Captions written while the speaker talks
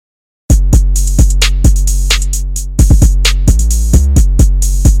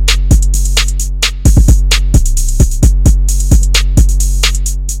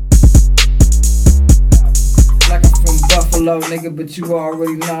polo, nigga, but you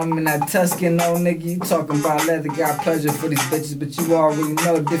already know I'm in that Tuscan, oh nigga. You talking about leather, got pleasure for these bitches, but you already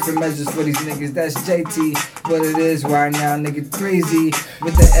know different measures for these niggas. That's JT, what it is right now, nigga. Threezy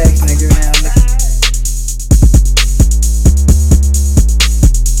with the X, nigga, now, nigga.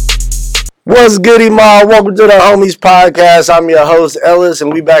 What's goody, ma? Welcome to the Homies Podcast. I'm your host, Ellis,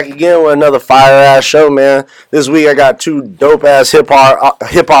 and we back again with another fire-ass show, man. This week I got two dope-ass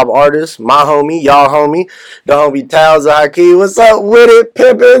hip-hop artists. My homie, y'all homie, the homie Towns and Hakeem. What's up with it,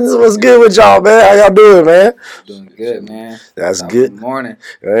 Pippins? What's good with y'all, man? How y'all doing, man? Doing good, man. That's good. Good morning.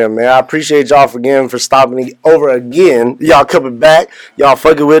 Yeah, man, I appreciate y'all for stopping over again. Y'all coming back. Y'all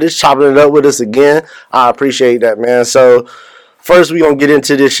fucking with us, chopping it up with us again. I appreciate that, man. So, first, we gonna get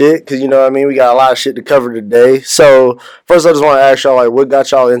into this shit because you know what I mean. We got a lot of shit to cover today. So first, I just want to ask y'all like, what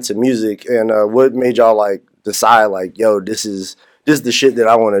got y'all into music and what made y'all like decide like, yo, this is the shit that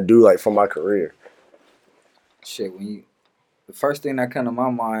I want to do like for my career. Shit, the first thing that come to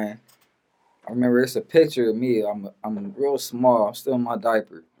my mind, I remember it's a picture of me. I'm real small. I'm still in my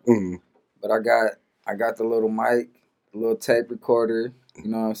diaper, but I got the little mic, the little tape recorder. You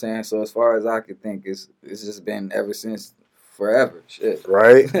know what I'm saying? So as far as I could think, it's just been ever since. Forever, shit.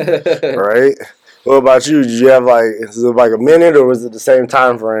 Right, right. What about you? Did you have is it like a minute or was it the same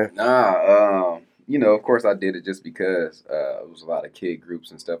time frame? Nah, of course I did it just because it was a lot of kid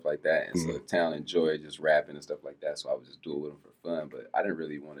groups and stuff like that, and so the town enjoyed just rapping and stuff like that. So I would just do it with them for fun. But I didn't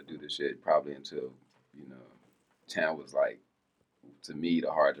really want to do this shit probably until town was like to me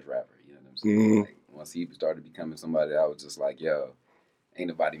the hardest rapper. You know what I'm saying? Like, once he started becoming somebody, I was just like, yo, ain't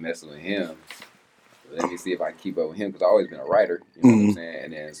nobody messing with him. Let me see if I can keep up with him because I've always been a writer, you know what I'm saying?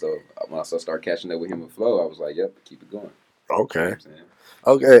 And then so when I started catching up with him with flow, I was like, yep, keep it going. Okay. You know what I'm saying?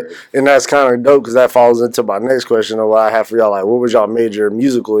 Okay. And that's kind of dope because that falls into my next question of what I have for y'all. Like, what was y'all major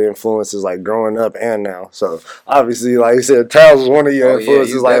musical influences like growing up and now? So obviously, like you said, Towns was one of your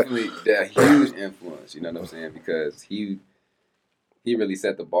influences. He's definitely a huge influence, you know what I'm saying? Because he really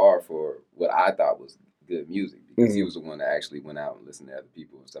set the bar for what I thought was good music. Because he was the one that actually went out and listened to other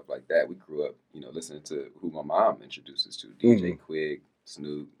people and stuff like that. We grew up, listening to who my mom introduced us to. DJ Quick,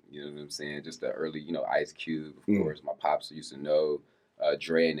 Snoop, you know what I'm saying? Just the early, Ice Cube, of course. My pops used to know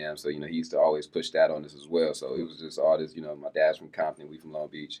Dre and them. So, he used to always push that on us as well. So it was just all this, my dad's from Compton, we from Long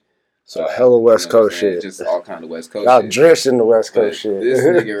Beach. So hella West Coast shit. Just all kind of West Coast y'all shit. Y'all dressed in the West Coast shit. This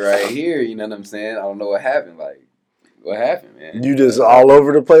nigga right here, you know what I'm saying? I don't know what happened. Like, what happened, man? You just all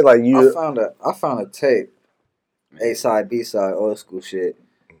over the place? Like you? I found a tape. A-side, B-side, old school shit.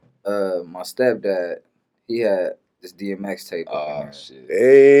 My stepdad, he had this DMX tape. Oh, shit.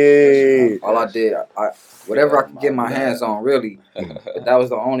 Hey. All I did, whatever I could get my hands on, really. But that was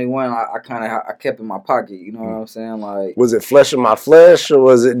the only one I kept in my pocket. You know what I'm saying? Like, was it Flesh of My Flesh or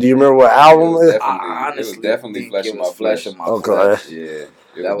was it? Do you remember what album it was? I honestly it was definitely Flesh of My Flesh. Yeah,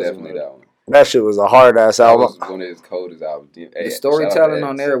 that was definitely that one. That shit was a hard ass album. That was one of his coldest albums. The storytelling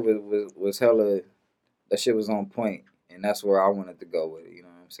on there was hella. That shit was on point, and that's where I wanted to go with it. You know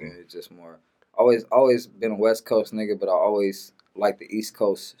what I'm saying? It's just more. Always been a West Coast nigga, but I always like the East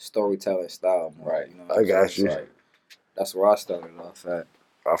Coast storytelling style more. Right. You know I got you. Like, that's where I started off at.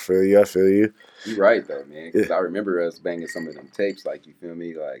 I feel you. You right though, man. Because I remember us banging some of them tapes. Like, you feel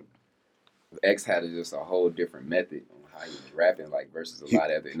me? Like, X had just a whole different method on how he was rapping, like versus a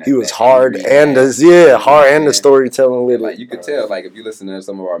lot of it. He was hard and the storytelling with like, it. you could tell, like if you listen to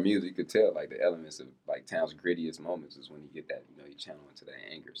some of our music, you could tell like the elements of like Town's grittiest moments is when you get that, you channel into that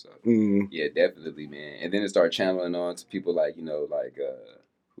anger. So yeah, definitely, man. And then it started channeling on to people like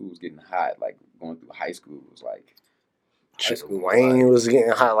who was getting hot, like going through high school was like. High school, Wayne was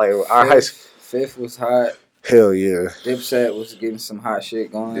getting hot. Like our high school, Fifth was hot. Hell yeah. Dipset was getting some hot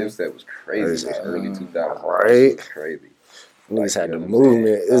shit going. Dipset was crazy. Early 2000s. Right. Was crazy. Niggas had the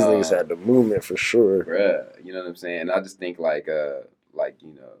movement. These niggas had the movement for sure. Bruh, you know what I'm saying? And I just think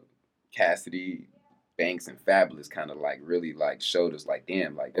Cassidy, Banks, and Fabulous kind of like really like showed us like,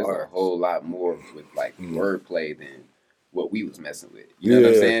 damn, like there's a whole lot more with like wordplay than what we was messing with. You know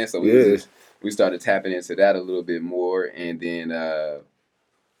what I'm saying? So we started tapping into that a little bit more, and then I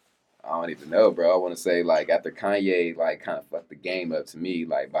don't even know, bro. I want to say, like, after Kanye, like, kind of fucked the game up to me,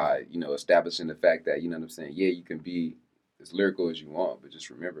 like, by, establishing the fact that, you know what I'm saying, yeah, you can be as lyrical as you want, but just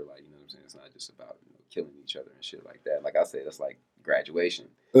remember, like, you know what I'm saying, it's not just about, killing each other and shit like that. Like I said, that's like graduation.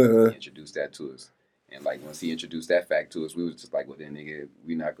 He introduced that to us. And, like, once he introduced that fact to us, we was just like, well, then, nigga,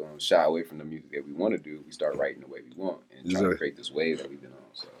 we not going to shy away from the music that we want to do. We start writing the way we want and try to create this wave that we've been on,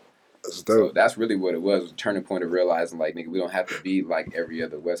 so. So that's really what it was a turning point of realizing, like, nigga, we don't have to be like every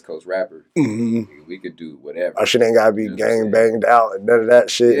other West Coast rapper. Nigga, we could do whatever. Our shit ain't gotta be gang banged out and none of that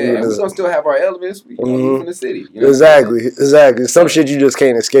shit. Yeah, and we gonna still have our elements. We from the city. You know exactly. Some shit you just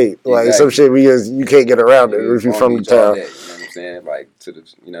can't escape. Like some shit you can't get around it if you're from the town. You know what I'm saying? Like to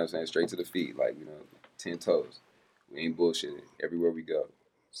the, you know what I'm saying, straight to the feet. Like, 10 toes. We ain't bullshitting everywhere we go.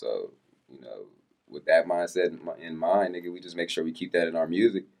 So, with that mindset in mind, nigga, we just make sure we keep that in our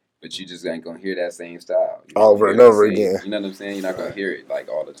music. But you just ain't gonna hear that same style over and over again. You know what I'm saying? You're not gonna hear it like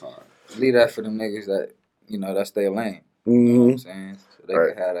all the time. Leave that for them niggas that that's their lane. You know what I'm saying? So they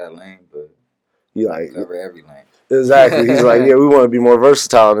can have that lane, but you like cover every lane. Exactly. He's like, yeah, we want to be more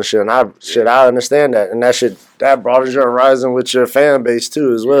versatile and shit. And I understand that. And that broadens your horizon with your fan base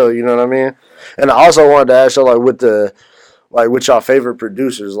too as well. You know what I mean? And I also wanted to ask you, with y'all favorite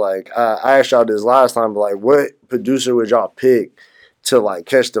producers, like I asked y'all this last time, but like what producer would y'all pick to like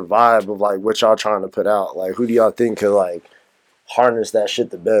catch the vibe of like what y'all trying to put out? Like who do y'all think could like harness that shit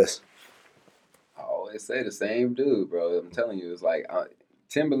the best? I always say the same dude, bro. I'm telling you, it's like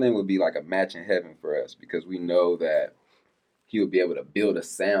Timberland would be like a match in heaven for us because we know that he would be able to build a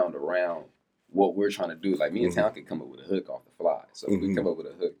sound around what we're trying to do. Like me and Town could come up with a hook off the fly. So if we come up with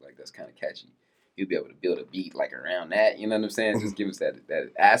a hook like that's kind of catchy, he'll be able to build a beat like around that. You know what I'm saying? Just give us that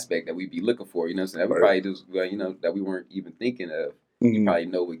aspect that we'd be looking for. You know what I'm saying? That we probably do, that we weren't even thinking of. You probably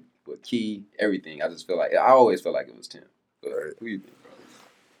know what key, everything. I always felt like it was Tim. But who you think?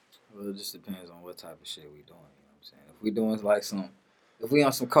 Well, it just depends on what type of shit we doing. You know what I'm saying? If we doing like if we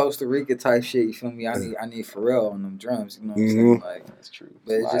on some Costa Rica type shit, you feel me? I need Pharrell on them drums. You know what I'm saying? Like that's true.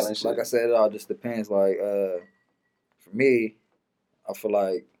 But it's just like I said, it all just depends. Like for me, I feel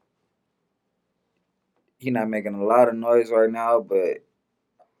like he not making a lot of noise right now, but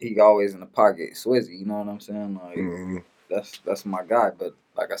he always in the pocket. Swizzy, you know what I'm saying? Like that's my guy. But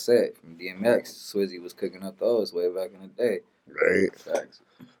like I said, from DMX, Swizzy was cooking up those way back in the day. Right. Facts.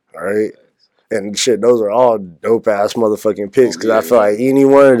 Right. And shit, those are all dope ass motherfucking picks because I feel like any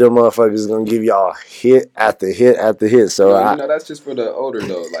one of them motherfuckers is gonna give y'all hit after hit after hit. So that's just for the older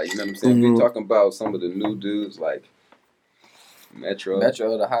though. Like you know what I'm saying. We talking about some of the new dudes like Metro,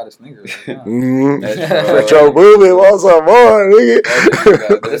 the hottest nigga right now. Metro Boomin, what's up, boy,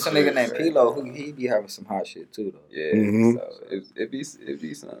 nigga? There's a nigga named Pilo who he be having some hot shit too though. Yeah, so it be some, you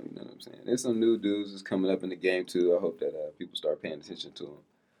know what I'm saying. There's some new dudes that's coming up in the game too. I hope that people start paying attention to them.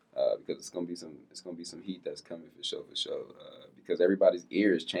 Because it's gonna be some heat that's coming for sure. Because everybody's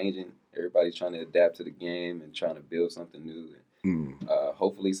ear is changing. Everybody's trying to adapt to the game and trying to build something new. And,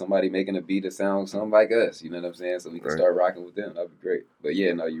 hopefully somebody making a beat that sounds something like us. You know what I'm saying? So we can start rocking with them. That'd be great. But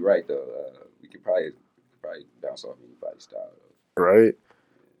yeah, no, you're right though. We could probably bounce off anybody's style though. Right.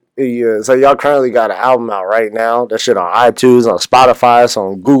 Yeah, so y'all currently got an album out right now. That shit on iTunes, on Spotify, it's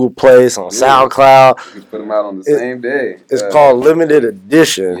on Google Play, it's on SoundCloud. We put them out on the same day. It's called Limited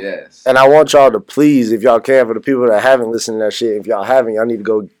Edition. Yes. And I want y'all to please, if y'all can, for the people that haven't listened to that shit, if y'all haven't, y'all need to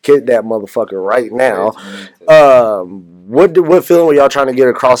go get that motherfucker right now. What feeling were y'all trying to get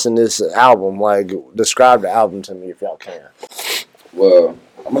across in this album? Like, describe the album to me if y'all can. Well,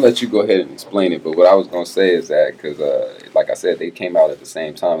 I'm going to let you go ahead and explain it, but what I was going to say is that, because, like I said, they came out at the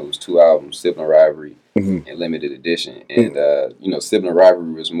same time. It was 2 albums, Sibling Rivalry and Limited Edition. And, Sibling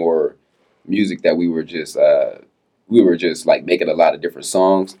Rivalry was more music that we were just like making a lot of different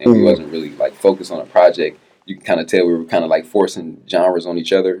songs, and we wasn't really like focused on a project. You can kind of tell we were kind of like forcing genres on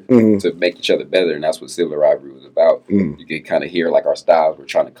each other to make each other better, and that's what Sibling Rivalry was about. You could kind of hear like our styles were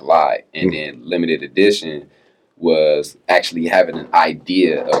trying to collide, and then Limited Edition was actually having an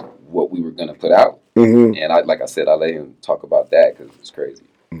idea of what we were going to put out. And I let him talk about that because it's crazy.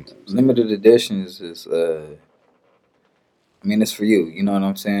 Limited Editions is, it's for you. You know what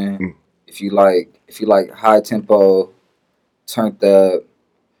I'm saying? If you like high tempo, turned up,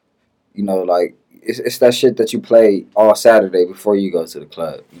 like it's that shit that you play all Saturday before you go to the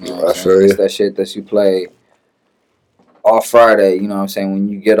club. You know what I'm saying? It's that shit that you play all Friday, you know what I'm saying, when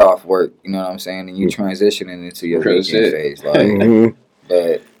you get off work, you know what I'm saying, and you transitioning into your weekend phase. Like,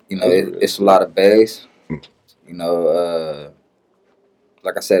 but, it's a lot of bass. Like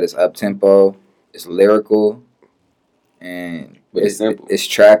I said, it's up-tempo, it's lyrical, and it's simple. It's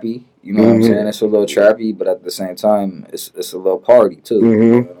trappy, you know what I'm saying? It's a little trappy, but at the same time, it's a little party, too. You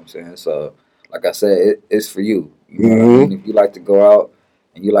know what I'm saying? So, like I said, it's for you. You know what I mean? If you like to go out,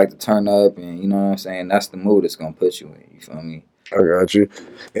 and you like to turn up, and you know what I'm saying, that's the mood it's gonna put you in. You feel me? I got you.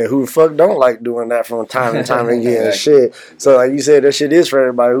 And who the fuck don't like doing that from time to time again? Shit. So like you said, that shit is for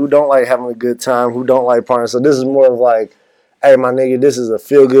everybody who don't like having a good time, who don't like partying. So this is more of like, hey, my nigga, this is a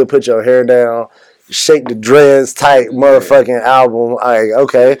feel good. Put your hair down. shake the dreads type motherfucking album. Like,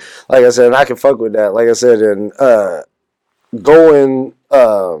 okay. Like I said, and I can fuck with that. Like I said, and going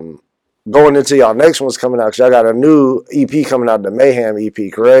into y'all next one's coming out, because y'all got a new EP coming out, the Mayhem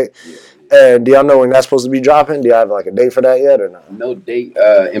EP, correct? Yeah. And do y'all know when that's supposed to be dropping? Do y'all have like a date for that yet or not? No date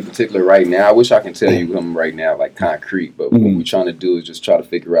in particular right now. I wish I can tell you them right now, like concrete, but what we're trying to do is just try to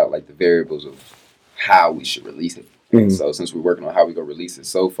figure out like the variables of how we should release it. So since we're working on how we go release it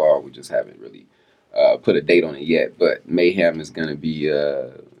so far, we just haven't really put a date on it yet. But Mayhem is gonna be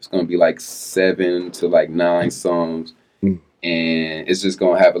it's gonna be like 7 to like 9 songs. And it's just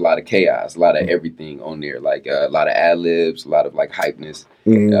gonna have a lot of chaos, a lot of everything on there, like a lot of ad libs, a lot of like hypeness.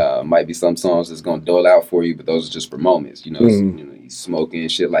 Might be some songs that's gonna dole out for you, but those are just for moments. You know, you smoking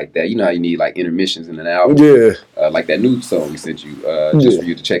and shit like that. You know how you need like intermissions in an album. Yeah. Like that new song we sent you, just for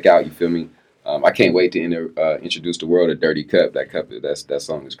you to check out. You feel me? I can't wait to introduce the world to Dirty Cup. That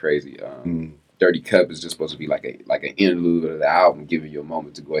song is crazy. Dirty Cup is just supposed to be like an interlude of the album, giving you a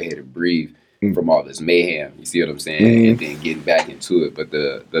moment to go ahead and breathe from all this mayhem. You see what I'm saying? And then getting back into it. But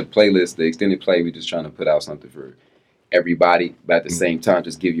the playlist, the extended play, we're just trying to put out something for everybody, but at the same time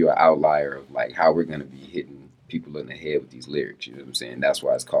just give you an outlier of like how we're going to be hitting people in the head with these lyrics. You know what I'm saying? That's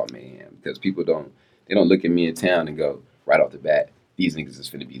why it's called Mayhem, because people don't look at me in town and go right off the bat, these niggas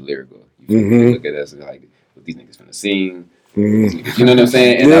is finna be lyrical. You feel me? They look at us and like, what these niggas finna sing. These niggas, you know what I'm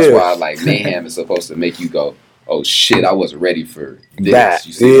saying? And that's why like Mayhem is supposed to make you go, oh shit, I wasn't ready for this.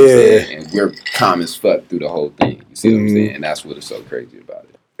 You see what I'm saying? And we're calm as fuck through the whole thing. You see what I'm saying? And that's what is so crazy about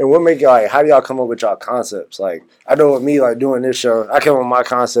it. And what make y'all, like, how do y'all come up with y'all concepts? Like, I know with me, like, doing this show, I come up with my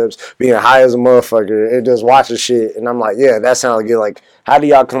concepts being high as a motherfucker and just watching shit. And I'm like, yeah, that sounds good. Like, how do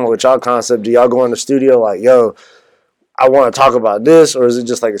y'all come up with y'all concept? Do y'all go in the studio like, yo, I want to talk about this? Or is it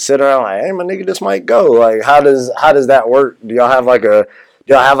just like a sit around like, hey, my nigga, this might go? Like, how does that work? Do y'all have like a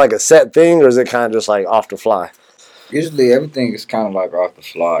set thing, or is it kind of just like off the fly? Usually everything is kind of like off the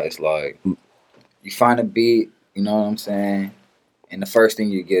fly. It's like you find a beat, you know what I'm saying? And the first thing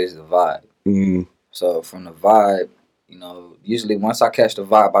you get is the vibe. So from the vibe, you know, usually once I catch the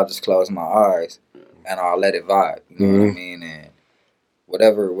vibe, I just close my eyes and I'll let it vibe. You know what I mean? And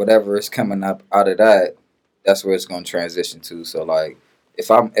whatever is coming up out of that, that's where it's gonna transition to. So like, if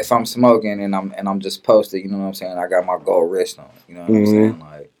I'm smoking and I'm just posted, you know what I'm saying? I got my gold wrist on. You know what I'm saying?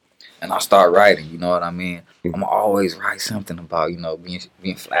 Like, and I start writing. You know what I mean? I'm always write something about, you know,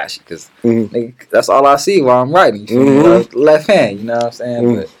 being flashy, because that's all I see while I'm writing. You know, left hand, you know what I'm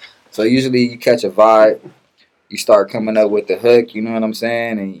saying? But, so usually you catch a vibe, you start coming up with the hook, you know what I'm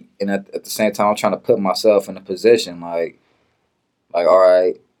saying? And at the same time, I'm trying to put myself in a position like all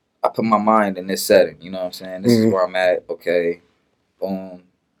right, I put my mind in this setting, you know what I'm saying? This is where I'm at, okay, boom.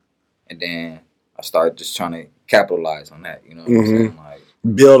 And then I start just trying to capitalize on that, you know what I'm saying? Like,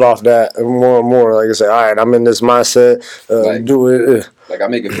 build off that more and more. Like I say, all right, I'm in this mindset. Do it. Like, I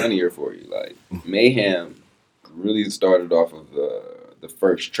make it funnier for you. Like, Mayhem really started off of the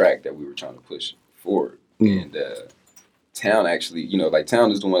first track that we were trying to push forward. And Town actually, you know, like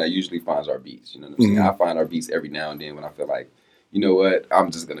Town is the one that usually finds our beats. You know what I'm saying? I find our beats every now and then when I feel like, you know what, I'm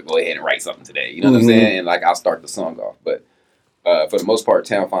just going to go ahead and write something today. You know what I'm saying? And like, I'll start the song off. But for the most part,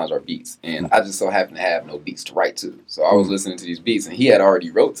 Town finds our beats, and I just so happen to have no beats to write to. So I was listening to these beats, and he had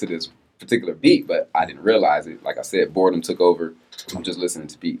already wrote to this particular beat, but I didn't realize it. Like I said, boredom took over. I'm just listening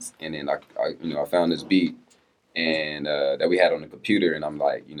to beats, and then I found this beat, and that we had on the computer, and I'm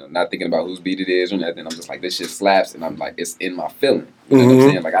like, you know, not thinking about whose beat it is or nothing. I'm just like, this shit slaps, and I'm like, it's in my feeling. You know what I'm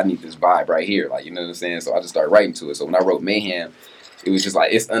saying? Like, I need this vibe right here. Like, you know what I'm saying? So I just started writing to it. So when I wrote Mayhem, it was just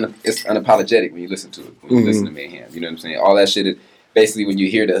like, it's unapologetic when you listen to it, when you listen to Mayhem. You know what I'm saying? All that shit is basically, when you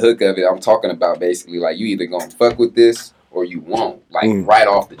hear the hook of it, I'm talking about basically like, you either gonna fuck with this or you won't. Like, right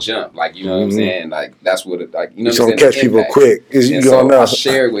off the jump. Like, you know what I'm saying? Like, that's what it, like, you know what I'm saying? It's gonna catch people quick. And so I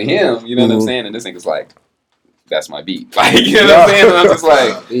shared with him, you know what I'm saying? And this nigga's like, that's my beat. Like, you know what I'm saying? And I'm just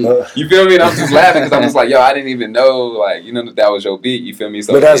like, you feel me? And I'm just laughing because I'm just like, yo, I didn't even know, like, you know, that was your beat. You feel me?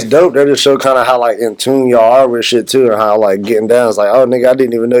 So, but that's dope. That just show kind of how, like, in tune y'all are with shit, too. And how, like, getting down is like, oh, nigga, I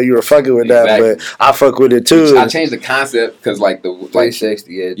didn't even know you were fucking with that, but I fuck with it, too. I changed the concept because, like, the...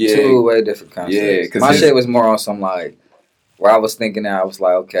 360, two way different concepts. Yeah, because my shit was more on some, like, where I was thinking that I was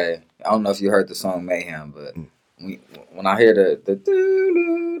like, okay, I don't know if you heard the song Mayhem, but when I hear the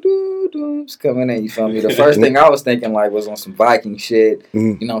doo-doo-doo-dooms coming in, you feel me? The first thing I was thinking like was on some Viking shit.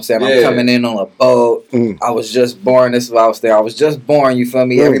 You know what I'm saying? I'm coming in on a boat. I was just born. This is what I was thinking. I was just born, you feel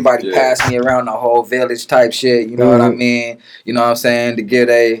me? Everybody passed me around the whole village type shit. You know what I mean? You know what I'm saying? To get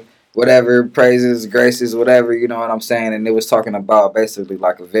a whatever praises, graces, whatever, you know what I'm saying? And it was talking about basically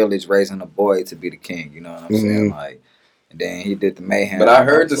like a village raising a boy to be the king. You know what I'm saying? Like, And then he did the Mayhem. But I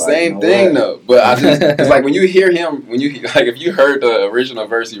heard the same thing though. But I just it's like when you hear him, like if you heard the original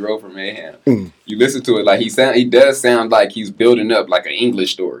verse he wrote for Mayhem, you listen to it like he does sound like he's building up like an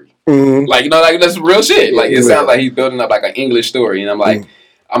English story. Like like that's real shit. Like it sounds like he's building up like an English story, and I'm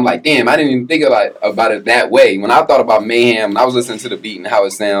like, damn, I didn't even think about it that way. When I thought about Mayhem, when I was listening to the beat and how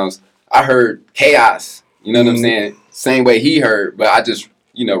it sounds, I heard chaos. You know what I'm saying? Same way he heard, but I just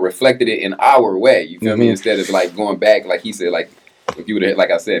reflected it in our way. You feel me? Instead of like going back, like he said, like if you would, like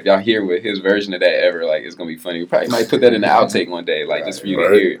I said, if y'all hear with his version of that ever, like it's gonna be funny. We probably might put that in the outtake one day, like just for you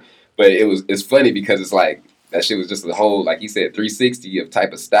to hear it. But it's funny because it's like that shit was just a whole, like he said, 360 of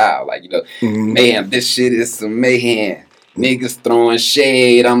type of style. Like mayhem. This shit is some mayhem. Niggas throwing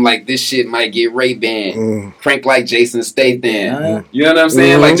shade. I'm like, this shit might get Ray-Ban. Crank like Jason Statham. You know what I'm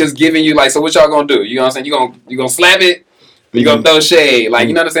saying? Like just giving you like, so what y'all gonna do? You know what I'm saying? You gonna slap it? You gonna throw shade? Like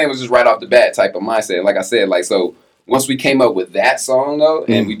you know what I'm saying? It was just right off the bat type of mindset. Like I said, like so once we came up with that song though,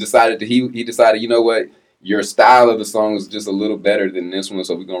 and we decided he decided, you know what? Your style of the song is just a little better than this one,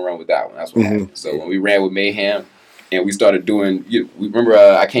 so we're gonna run with that one. That's what happened. So when we ran with Mayhem, and we started doing, we remember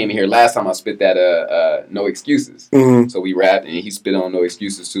I came in here last time I spit that No Excuses. So we rapped and he spit on No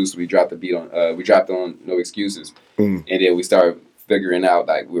Excuses too. So we dropped the beat on, we dropped on No Excuses, and then we started figuring out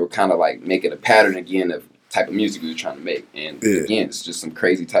like we were kind of like making a pattern again of type of music we were trying to make. And again, it's just some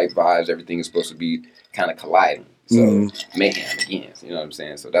crazy type vibes. Everything is supposed to be kind of colliding. So Mayhem again, you know what I'm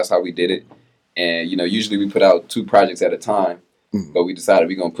saying? So that's how we did it. And usually we put out 2 projects at a time, but we decided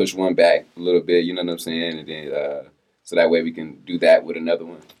we're gonna push one back a little bit. You know what I'm saying? And then so that way we can do that with another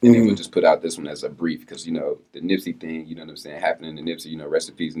one, and then we'll just put out this one as a brief because the Nipsey thing, you know what I'm saying, happening to Nipsey. Rest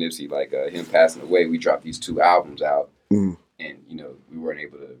in peace, Nipsey. Like him passing away, we dropped these 2 albums out, and we weren't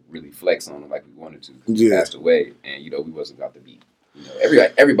able to really flex on him like we wanted to because he passed away, and we wasn't about to be.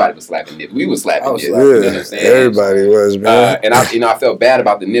 Everybody was slapping Nip. We was slapping Nip. You know what I'm saying? Everybody was, man. And I felt bad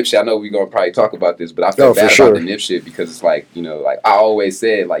about the Nip shit. I know we're gonna probably talk about this, but I felt bad about the Nip shit because it's like, like I always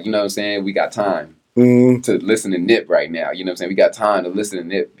said, like, you know what I'm saying, we got time to listen to Nip right now. You know what I'm saying? We got time to listen to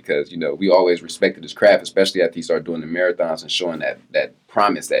Nip because, we always respected his craft, especially after he started doing the marathons and showing that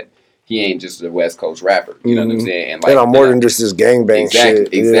promise that he ain't just a West Coast rapper. You know what I'm saying? And like, I'm more than just this gangbang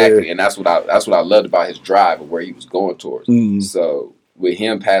shit. Exactly. And that's what I loved about his drive and where he was going towards. So with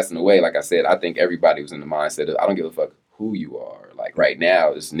him passing away, like I said, I think everybody was in the mindset of I don't give a fuck who you are. Like right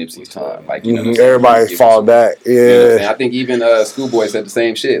now, it's Nipsey's time. Like everybody fall back. Yeah. You know what I'm saying? I think even Schoolboy said the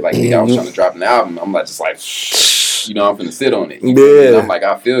same shit. Like I was trying to drop an album. I'm like just like I'm finna sit on it. And I'm like,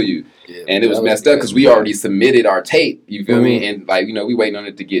 I feel you. Yeah, and it was messed up because we already submitted our tape. You feel me? And like we waiting on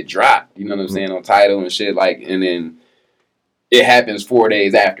it to get dropped. You know what I'm saying, on Tidal and shit. Like, and then it happens 4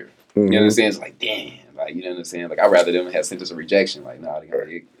 days after. You know what I'm saying? It's like damn. Like, you know what I'm saying? Like, I'd rather them have sent us a rejection. Like, nah,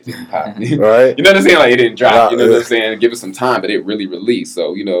 it didn't pop. Right? You know what I'm saying? Like, it didn't drop. You know what I'm saying? Give us some time, but it really released.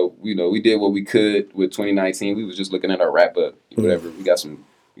 So, we did what we could with 2019. We was just looking at our wrap up, whatever. We got some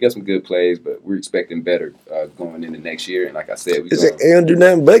good plays, but we're expecting better going into next year. And like I said, it ain't do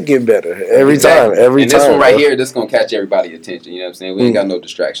nothing but get better every time. And this one right here, this gonna catch everybody's attention. You know what I'm saying? We ain't got no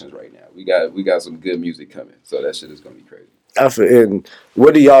distractions right now. We got some good music coming. So that shit is gonna be crazy. And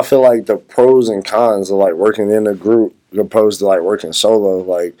what do y'all feel like the pros and cons of like working in a group opposed to like working solo?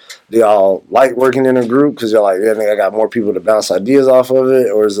 Like, do y'all like working in a group because you're like, yeah, I got more people to bounce ideas off of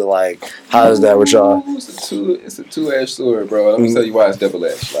it, or is it like, how is that with y'all? It's a two-edged sword, bro. Let me tell you why it's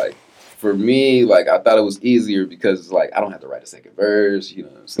double-edged. Like, for me, like I thought it was easier because it's like I don't have to write a second verse, you know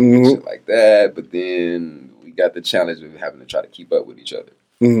what I'm saying, shit like that. But then we got the challenge of having to try to keep up with each other.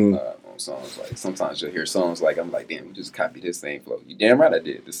 On songs. Like sometimes you'll hear songs like I'm like, damn, we just copied this same flow. You damn right I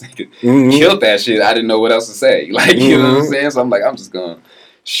did. This nigga killed that shit. I didn't know what else to say. Like, you know what I'm saying? So I'm like, I'm just gonna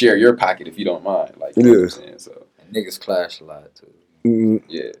share your pocket if you don't mind. Like, you know what I'm saying? So and niggas clash a lot too.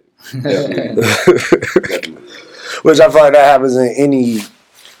 Yeah. Definitely. Which I feel like that happens in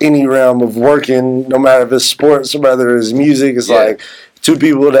any realm of working, no matter if it's sports or whether it's music. It's like 2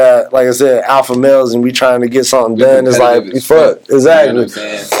 people that, like I said, alpha males, and we trying to get something done. It's like, fuck. Exactly. You know what I'm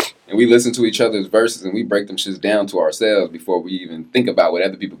saying? And we listen to each other's verses and we break them shits down to ourselves before we even think about what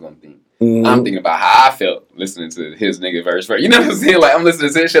other people gonna think. I'm thinking about how I felt listening to his nigga verse first. You know what I'm saying? Like, I'm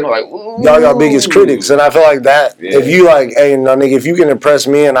listening to this shit, I'm like, ooh. Y'all biggest critics. And I feel like that, if you like, hey, no, nigga, if you can impress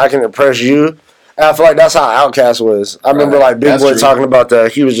me and I can impress you, I feel like that's how Outkast was. I remember like Big Boy talking about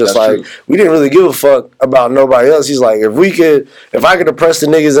that. He was just we didn't really give a fuck about nobody else. He's like, if I could impress the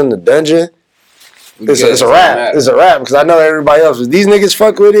niggas in the dungeon, it's a wrap. It's a wrap because I know everybody else. If these niggas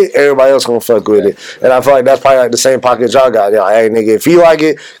fuck with it, everybody else gonna fuck with it. And I feel like that's probably like the same pocket y'all got. Y'all, hey nigga, if he like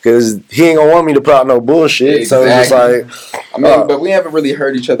it, because he ain't gonna want me to put out no bullshit. So it's just like, I mean, but we haven't really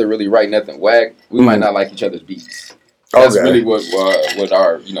heard each other really write nothing whack. We might not like each other's beats. That's really what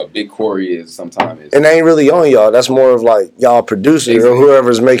our big core is sometimes. And they ain't really on y'all. That's more of like y'all producer or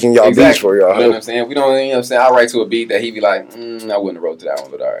whoever's making y'all beats for y'all. You know what I'm saying? We don't. You know what I'm saying? I write to a beat that he be like, I wouldn't have wrote to that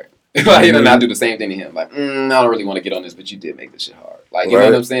one, but all right. Like, and I do the same thing to him. Like, I don't really want to get on this, but you did make this shit hard. Like, you know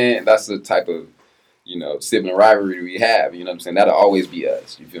what I'm saying? That's the type of sibling rivalry we have. You know what I'm saying? That'll always be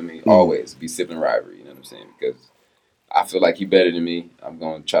us. You feel me? Always be sibling rivalry. You know what I'm saying? Because I feel like he better than me. I'm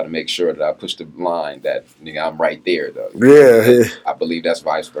going to try to make sure that I push the line that, nigga, I'm right there, though. Yeah. I believe that's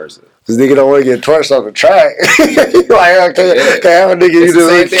vice versa. Because nigga don't want to get torched on the track. Like, can't have a nigga you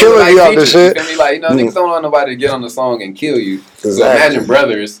just like killing me on the shit. You feel me? Like, niggas don't want nobody to get on the song and kill you. Exactly. So imagine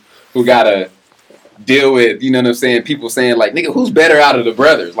brothers who got to deal with, you know what I'm saying, people saying, like, nigga, who's better out of the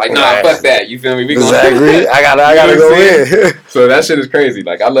brothers? Like, nah, fuck that. You feel me? We exactly. I gotta go in. So that shit is crazy.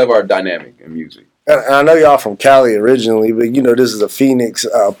 Like, I love our dynamic in music. And I know y'all from Cali originally, but this is a Phoenix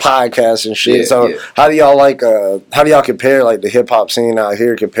podcast and shit. How do y'all compare like the hip hop scene out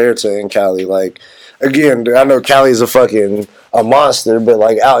here compared to in Cali? Like, again, I know Cali's a monster, but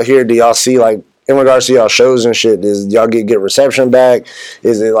like out here, do y'all see like in regards to y'all shows and shit, does y'all get reception back?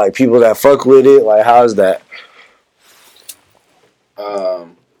 Is it like people that fuck with it? Like, how is that?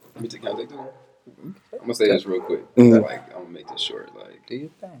 Can I take that one? I'm gonna say this real quick. Like, I'm gonna make this short. Like, do your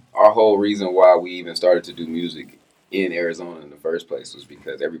thing. Our whole reason why we even started to do music in Arizona in the first place was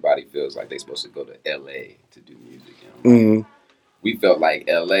because everybody feels like they're supposed to go to LA to do music. We felt like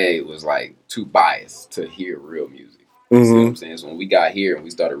LA was like too biased to hear real music. You see what I'm saying? So when we got here and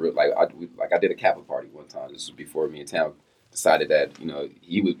we started I did a Kappa party one time. This was before me and Town decided that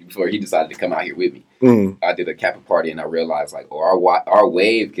before he decided to come out here with me. I did a Kappa party and I realized like, our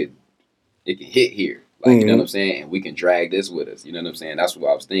wave can hit here. Like, you know what I'm saying? And we can drag this with us. You know what I'm saying? That's what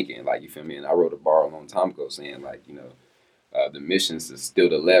I was thinking. Like, you feel me? And I wrote a bar a long time ago saying, like, the missions is still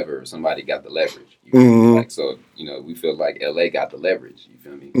the lever. Somebody got the leverage. You feel me? Like, so, we feel like LA got the leverage. You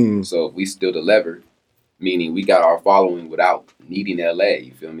feel me? So if we still the lever, meaning we got our following without needing LA.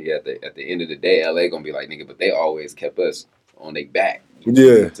 You feel me? At the end of the day, LA gonna be like, nigga, but they always kept us on their back.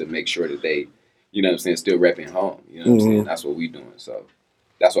 To make sure that they, you know what I'm saying, still repping home. You know what I'm saying? That's what we doing. So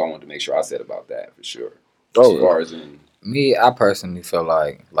that's what I wanted to make sure I said about that for sure. As far as in me, I personally feel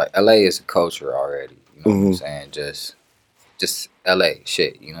like LA is a culture already. You know what I'm saying? Just LA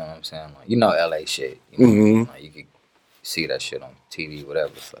shit. You know what I'm saying? Like, LA shit. You know like, you can see that shit on TV,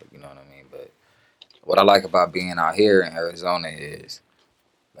 whatever. It's like, you know what I mean? But what I like about being out here in Arizona is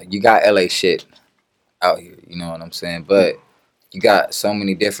like you got LA shit out here. You know what I'm saying? But you got so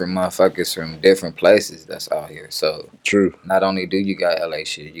many different motherfuckers from different places that's out here. So true. Not only do you got LA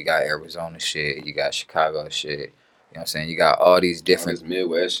shit, you got Arizona shit, you got Chicago shit. You know what I'm saying? You got all these different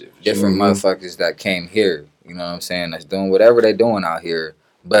Midwest shit, different motherfuckers that came here. You know what I'm saying? That's doing whatever they doing out here.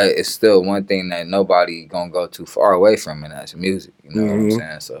 But it's still one thing that nobody gonna go too far away from, and that's music. You know what I'm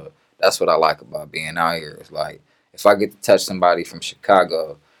saying? So that's what I like about being out here. It's like if I get to touch somebody from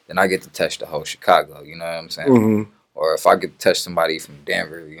Chicago, then I get to touch the whole Chicago. You know what I'm saying? Or if I get to touch somebody from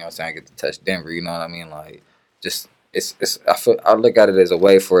Denver, you know what I'm saying? I get to touch Denver, you know what I mean? Like, just, I look at it as a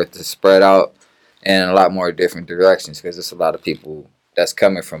way for it to spread out in a lot more different directions because there's a lot of people that's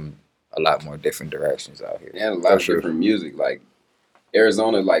coming from a lot more different directions out here. And a lot of different music. Like,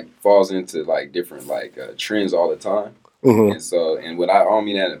 Arizona, like, falls into, like, different, like, trends all the time. And so, and what I don't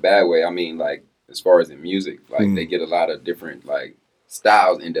mean that in a bad way. I mean, like, as far as in music, like, they get a lot of different, like,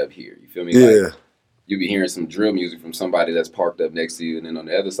 styles end up here. You feel me? Yeah. Like, you be hearing some drill music from somebody that's parked up next to you, and then on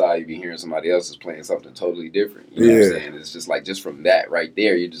the other side, you be hearing somebody else is playing something totally different. You know what I'm saying? It's just like, just from that right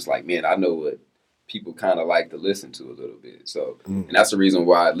there, you're just like, man, I know what people kind of like to listen to a little bit. So, and that's the reason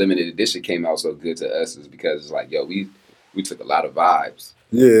why Limited Edition came out so good to us is because it's like, yo, we took a lot of vibes.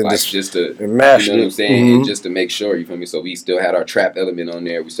 Yeah, like just to, you know what I'm saying? And just to make sure, you feel me? So we still had our trap element on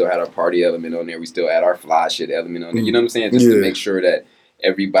there. We still had our party element on there. We still had our fly shit element on there. You know what I'm saying? Just to make sure that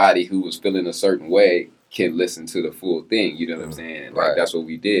everybody who was feeling a certain way can listen to the full thing. You know what I'm saying? Like, that's what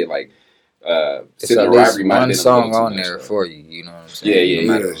we did. Like, it's at least one song on there for you. You know what I'm saying?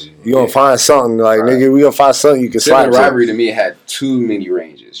 Yeah. You gonna find something like nigga. We gonna find something you can slap. Sibling Rivalry to me had too many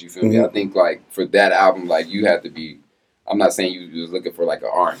ranges. You feel me? I think like for that album, like you had to be. I'm not saying you was looking for like an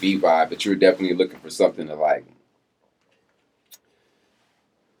R&B vibe, but you're definitely looking for something to like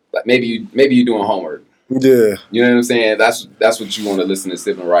maybe you doing homework. Yeah. You know what I'm saying? That's what you want to listen to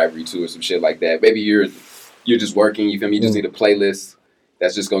Sibling Rivalry to or some shit like that. Maybe you're just working, you feel me? You just need a playlist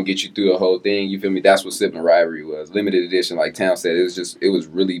that's just gonna get you through the whole thing. You feel me? That's what Sibling Rivalry was. Limited edition, like Town said, it was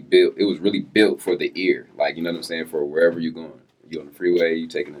really built for the ear. Like, you know what I'm saying? For wherever you're going. You on the freeway, you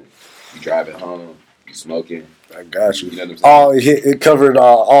driving home, you smoking. I got you. You know what I'm saying? It covered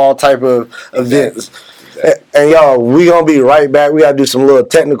all type of events. Exactly. And y'all, we gonna be right back. We gotta do some little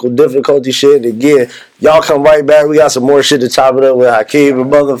technical difficulty shit. Again, y'all come right back. We got some more shit to chop it up with Hakeem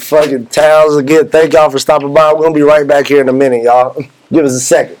and motherfucking Towns. Again, thank y'all for stopping by. We're gonna be right back here in a minute, y'all. Give us a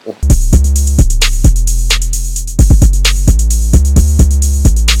second.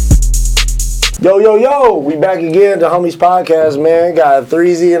 Yo, we back again, the Homies Podcast, man. Got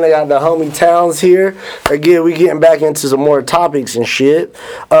Threezy and I got the homie Towns here. Again, we getting back into some more topics and shit.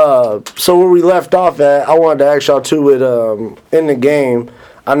 So where we left off at, I wanted to ask y'all too with in the game.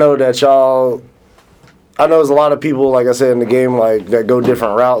 I know there's a lot of people, like I said, in the game, like that go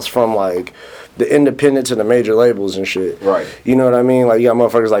different routes from like the independent to the major labels and shit. Right. You know what I mean? Like, you got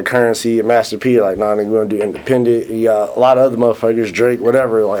motherfuckers like Currency and Master P, like, nah, nigga, we gonna do independent. You got a lot of other motherfuckers, Drake,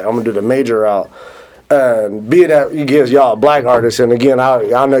 whatever, like, I'm gonna do the major route. Being that you gives y'all black artists, and again,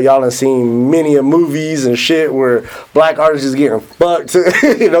 I know y'all done seen many of movies and shit where black artists is getting fucked,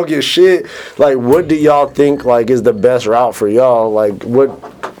 you don't get shit. Like, what do y'all think, like, is the best route for y'all? Like, what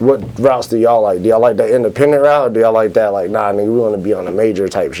routes do y'all like? Do y'all like that independent route, or do y'all like that, like, nah, nigga, we wanna be on a major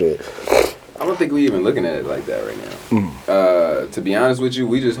type shit? I don't think we even looking at it like that right now. To be honest with you,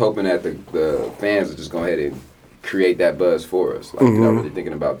 we just hoping that the fans are just go ahead and create that buzz for us. Like, not really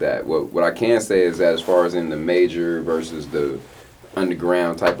thinking about that. What I can say is that as far as in the major versus the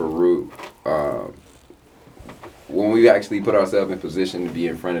underground type of route, when we actually put ourselves in position to be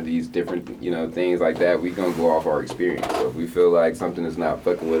in front of these different, things like that, we gonna go off our experience. So if we feel like something is not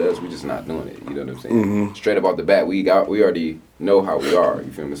fucking with us, we just not doing it. You know what I'm saying? Straight up off the bat, we already know how we are.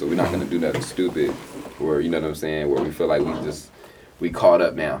 You feel me? So we're not gonna do nothing stupid, or you know what I'm saying, where we feel like we caught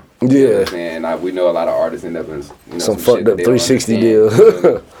up now. Yeah. You know what I'm saying? We know a lot of artists end up in some fucked up 360 deal.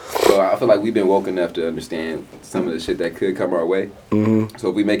 So I feel like we've been woke enough to understand some of the shit that could come our way. So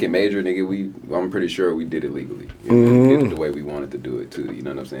if we make it major, nigga, I'm pretty sure we did it legally. We did it the way we wanted to do it too. You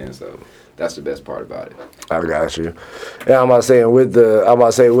know what I'm saying? So that's the best part about it. I got you. Yeah, I'm about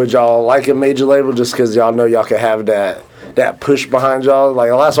to say with y'all like a major label just because y'all know y'all can have that push behind y'all.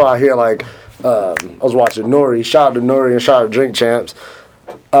 Like that's why I hear like I was watching Nori. Shout out to Nori and shout out to Drink Champs.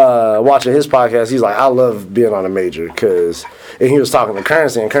 Watching his podcast, he's like, I love being on a major and he was talking to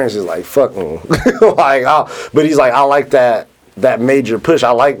Currency, and Currency's like, fuck me. But he's like, I like that major push.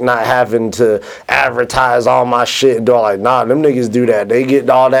 I like not having to advertise all my shit and do all like, nah, them niggas do that. They get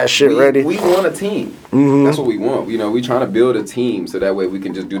all that shit ready. We want a team. That's what we want. We trying to build a team so that way we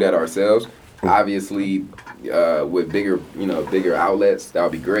can just do that ourselves. Obviously, with bigger outlets, that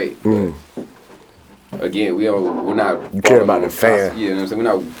would be great. Again, we're not. You care about the fan. You know what I'm saying?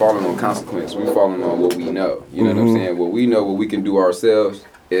 We're not falling on consequence. We're falling on what we know. You know what I'm saying? What we know, what we can do ourselves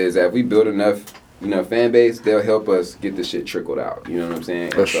is that if we build enough, fan base, they'll help us get the shit trickled out. You know what I'm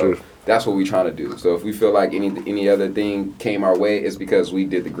saying? That's true. That's what we're trying to do. So if we feel like any other thing came our way, it's because we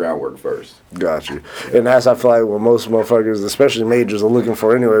did the groundwork first. Got you. And that's, I feel like, what most motherfuckers, especially majors, are looking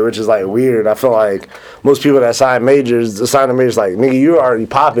for anyway, which is, like, weird. I feel like most people that sign majors, like, nigga, you're already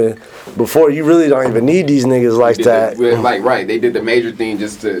popping before. You really don't even need these niggas like that. Right. They did the major thing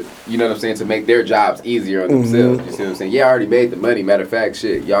just to, you know what I'm saying, to make their jobs easier on themselves. You see what I'm saying? Yeah, I already made the money. Matter of fact,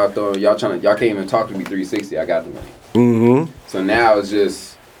 shit, y'all can't even talk to me 360. I got the money. So now it's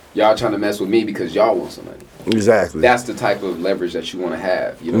just, y'all trying to mess with me because y'all want some money. Exactly. That's the type of leverage that you want to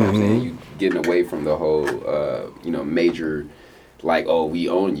have. You know what I'm saying? You getting away from the whole, major, like, oh, we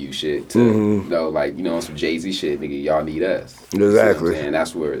own you shit. To, some Jay-Z shit, nigga, y'all need us. Exactly. And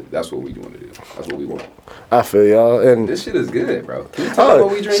that's what we want to do. That's what we want. I feel y'all. And this shit is good, bro. Can you tell me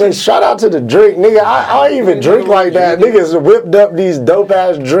what we drinking? Shout out to the drink, nigga. I don't even drink like that. Niggas whipped up these dope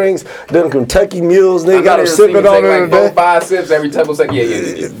ass drinks. Them Kentucky Mules, nigga, got them sipping on it. Like 4-5 sips every couple seconds.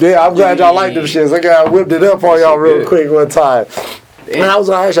 Yeah, I'm glad y'all like them shits. I whipped it up on y'all real quick one time. And I was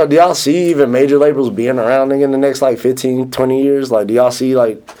gonna ask y'all, do y'all see even major labels being around, nigga, in the next like 15, 20 years? Like, do y'all see,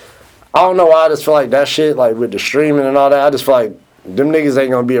 like, I don't know why I just feel like that shit, like with the streaming and all that, I just feel like them niggas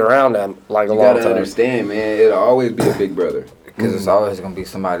ain't gonna be around that like a long time. You gotta understand, man, it'll always be a big brother. Because it's always gonna be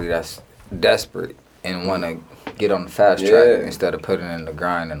somebody that's desperate and wanna get on the fast track instead of putting in the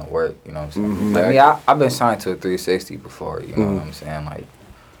grind and the work, you know what I'm saying? Like me, I've been signed to a 360 before, you know what I'm saying? Like,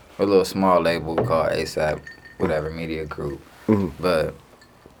 a little small label called ASAP, whatever, media group. But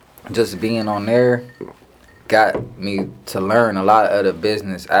just being on there got me to learn a lot of the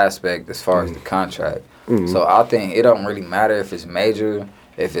business aspect as far as the contract. So I think it don't really matter if it's major,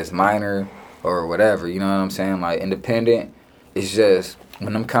 if it's minor, or whatever, you know what I'm saying? Like, independent, it's just,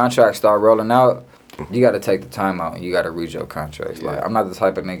 when them contracts start rolling out, you got to take the time out and you got to read your contracts. Like, I'm not the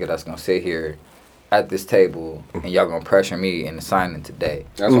type of nigga that's going to sit here at this table and y'all going to pressure me into signing today.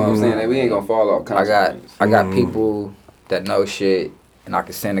 That's what I'm saying. We ain't going to fall off contracts. I got people that know shit and I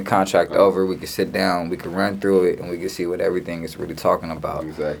can send the contract over. We can sit down, we can run through it, and we can see what everything is really talking about.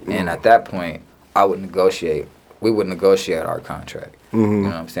 Exactly. And at that point, I would negotiate. We would negotiate our contract. You know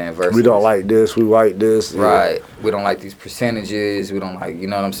what I'm saying? Versus, we don't like this. We like this. Right. We don't like these percentages. We don't like. You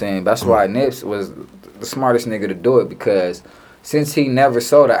know what I'm saying? That's why Nips was the smartest nigga to do it, because since he never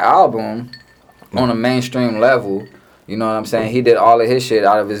sold an album on a mainstream level. You know what I'm saying? He did all of his shit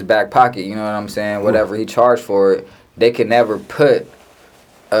out of his back pocket. You know what I'm saying? Whatever he charged for it, they could never put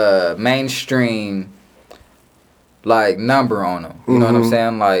a mainstream like number on him. You know what I'm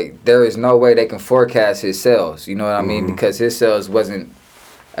saying? Like, there is no way they can forecast his sales. You know what I mean? Because his sales wasn't,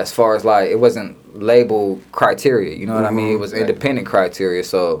 as far as like, it wasn't label criteria. You know what I mean? It was independent criteria.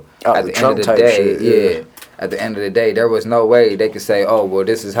 So at the end of the day, at the end of the day, there was no way they could say, oh, well,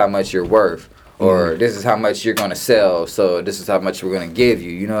 this is how much you're worth. Or this is how much you're going to sell, so this is how much we're going to give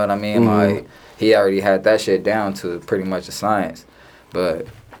you. You know what I mean? Like, he already had that shit down to pretty much a science. But,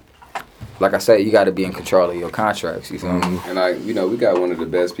 like I said, you got to be in control of your contracts. You feel me? And, we got one of the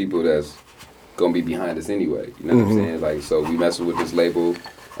best people that's going to be behind us anyway. You know what I'm saying? Like, so we messing with this label,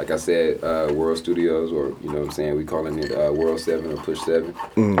 like I said, World Studios, or, you know what I'm saying, we calling it World 7 or Push 7.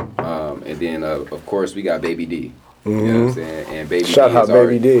 And then, of course, we got Baby D. You know what I'm saying? And Baby D. Shout out to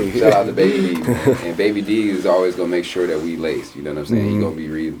Baby D, man. And Baby D is always going to make sure that we lace. You know what I'm saying? He's going to be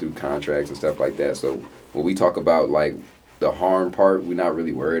reading through contracts and stuff like that. So when we talk about, like, the harm part, we're not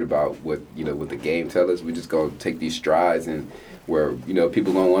really worried about what the game tells us. We just going to take these strides, and where,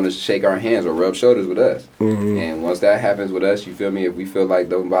 people going to want to shake our hands or rub shoulders with us. And once that happens with us, you feel me? If we feel like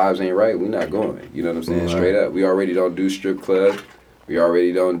those vibes ain't right, we're not going. You know what I'm saying? Straight up. We already don't do strip clubs. We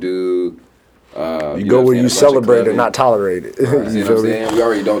already don't do... you go where you celebrate and not tolerate it. You know what I'm saying? We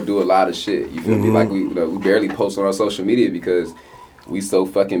already don't do a lot of shit. You feel me? Like, we barely post on our social media because we so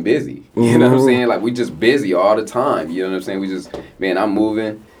fucking busy. You know what I'm saying? Like, we just busy all the time. You know what I'm saying? We just, man, I'm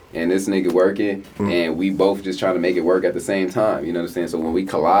moving and this nigga working, and we both just trying to make it work at the same time. You know what I'm saying? So when we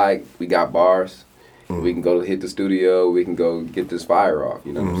collide, we got bars. We can go hit the studio. We can go get this fire off.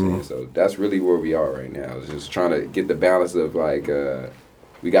 You know what I'm saying? So that's really where we are right now. It's just trying to get the balance of, like,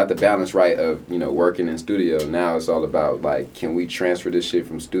 we got the balance right of, working in studio. Now it's all about, like, can we transfer this shit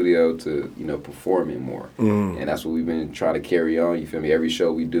from studio to, performing more? And that's what we've been trying to carry on. You feel me? Every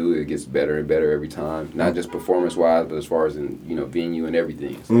show we do, it gets better and better every time. Not just performance-wise, but as far as in, venue and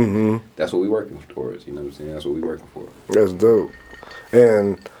everything. So that's what we're working towards. You know what I'm saying? That's what we're working for. That's dope.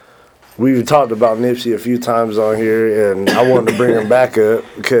 And we've talked about Nipsey a few times on here, and I wanted to bring him back up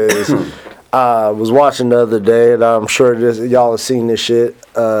because... I was watching the other day, and I'm sure y'all have seen this shit.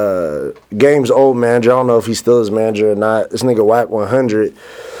 Game's old manager, I don't know if he still is manager or not. This nigga Whack 100.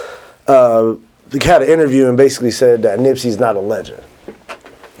 He had an interview and basically said that Nipsey's not a legend.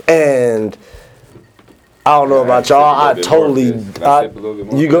 And I don't know about y'all. I totally,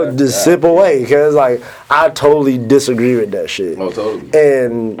 you go just sip away, cause like I totally disagree with that shit. Oh, totally.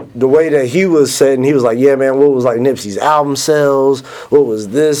 And the way that he was saying, he was like, "Yeah, man, what was like Nipsey's album sales? What was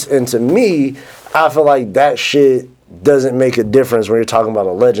this?" And to me, I feel like that shit doesn't make a difference when you're talking about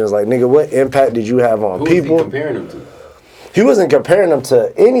a legend. It's like, nigga, what impact did you have on people? Who was he comparing them to? He wasn't comparing them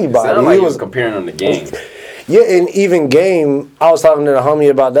to anybody. It like he was comparing them to Game. Yeah, and even Game, I was talking to the homie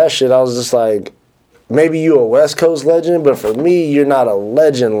about that shit. I was just like, maybe you a West Coast legend, but for me, you're not a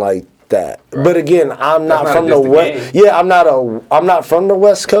legend like that. Right. But again, I'm not from the West. Yeah, I'm not from the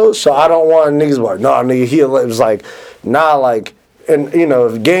West Coast, so I don't want niggas like, nah, nigga, he. It was like, nah, like, and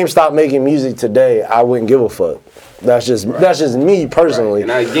if Game stopped making music today, I wouldn't give a fuck. That's just me personally.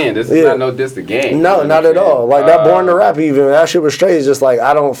 Right. And again, this is not no diss to Game. No, not at all. Like that Born to Rap, even that shit was straight. It's just like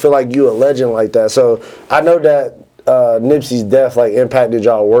I don't feel like you a legend like that. So I know that Nipsey's death like impacted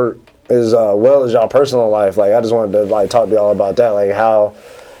y'all work as well as y'all personal life. Like I just wanted to like talk to y'all about that. Like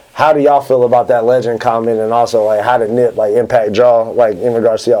how do y'all feel about that legend comment, and also like how did Nip like impact y'all like in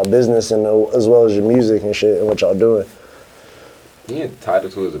regards to y'all business and as well as your music and shit and what y'all doing? He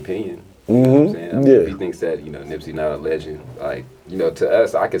entitled to his opinion. You know what I'm saying? I mean, if he thinks that, Nipsey not a legend, like, to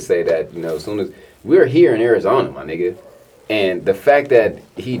us, I could say that, as soon as we're here in Arizona, my nigga, and the fact that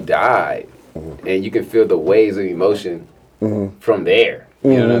he died, and you can feel the waves of emotion from there.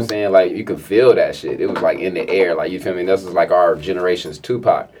 You know what I'm saying? Like, you can feel that shit. It was, like, in the air. Like, you feel me? This is, like, our generation's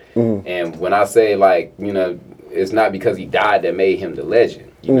Tupac. And when I say, like, it's not because he died that made him the legend.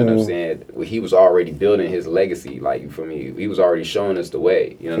 You know what I'm saying? He was already building his legacy. Like, for me, he was already showing us the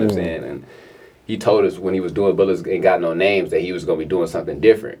way. You know what I'm saying? And he told us when he was doing Bullets Ain't Got No Names that he was going to be doing something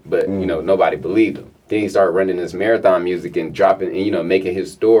different. But, nobody believed him. Then he started running this marathon music and dropping, and, making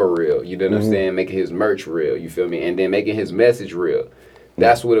his store real. You know what I'm saying? Making his merch real. You feel me? And then making his message real.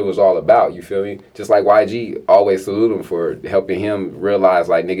 that's what it was all about. You feel me? Just like YG, always salute him for helping him realize,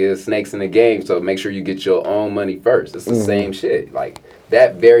 like, nigga, there's snakes in the game, so make sure you get your own money first. It's the same shit. Like,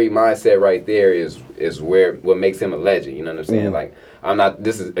 that very mindset right there is what makes him a legend. You know what I'm saying? Like,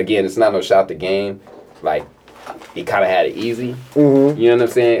 it's not no shot the game. Like, he kind of had it easy. You know what I'm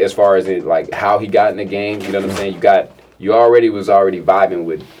saying? As far as like how he got in the game. You know what I'm saying? You already was vibing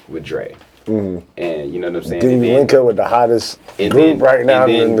with Dre. And you know what I'm saying? Then you link up with the hottest group right now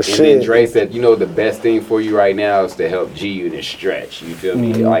in the shit. And then Dre said, you know, the best thing for you right now is to help G Unit stretch. You feel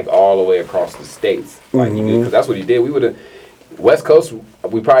me? Like all the way across the states. Like because that's what he did. We would have West Coast.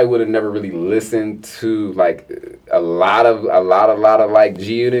 We probably would have never really listened to like a lot of like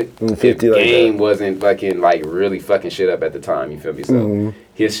G Unit if Game wasn't fucking like really fucking shit up at the time. You feel me? So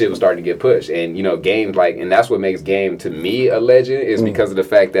his shit was starting to get pushed, and you know, Game like, and that's what makes Game to me a legend is because of the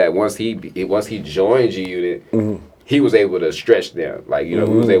fact that once he joined G Unit, he was able to stretch them. Like, you know,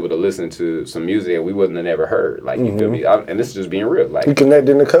 we was able to listen to some music and we wouldn't have never heard. Like, you feel me? And this is just being real. Like, he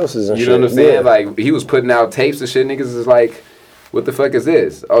connecting the coasts and shit. You know what I'm saying? Like, he was putting out tapes and shit. Niggas is like, what the fuck is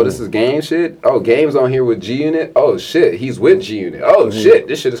this? Oh, this is Game shit? Oh, Game's on here with G Unit? Oh, shit, he's with G Unit. Oh, shit,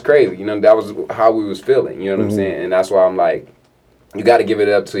 this shit is crazy. You know, that was how we was feeling. You know what I'm saying? And that's why I'm like, you got to give it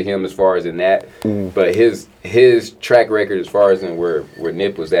up to him as far as in that. But his track record as far as in where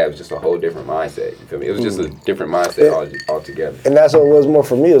Nip was at was just a whole different mindset. You feel me? It was just a different mindset altogether. And that's what it was more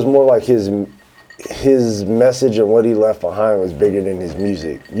for me. It was more like his message and what he left behind was bigger than his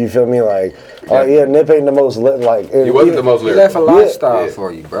music. You feel me? Like, Nip ain't the most like. He wasn't the most lyrical. He left a lifestyle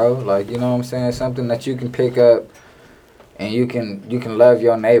for you, bro. Like, you know what I'm saying? Something that you can pick up. And you can love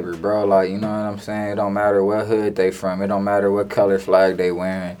your neighbor, bro. Like, you know what I'm saying? It don't matter what hood they from. It don't matter what color flag they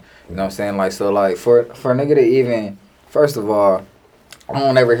wearing. You know what I'm saying? Like, so, like, for a nigga to even... First of all, I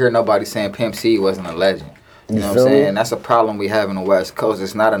don't ever hear nobody saying Pimp C wasn't a legend. You know what I'm saying? That's a problem we have in the West Coast.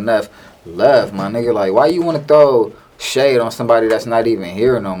 It's not enough love, my nigga. Like, why you want to throw shade on somebody that's not even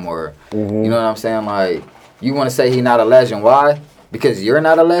here no more? You know what I'm saying? Like, you want to say he not a legend. Why? Because you're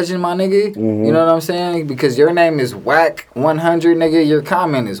not a legend, my nigga. You know what I'm saying? Because your name is whack 100, nigga. Your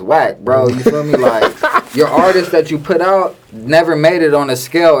comment is whack, bro. You feel me? Like, your artist that you put out never made it on a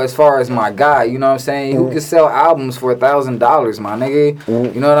scale as far as my guy. You know what I'm saying? Who can sell albums for $1,000, my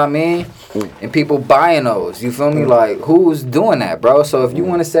nigga? You know what I mean? And people buying those. You feel me? Like, who's doing that, bro? So if you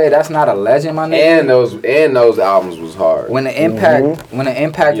want to say that's not a legend, my nigga. And those albums was hard. When the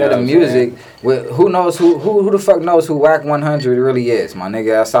impact of the music, who knows who the fuck knows who Whack 100 really is, my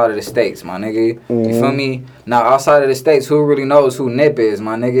nigga, outside of the States, my nigga. You feel me? Now, outside of the States, who really knows who Nip is,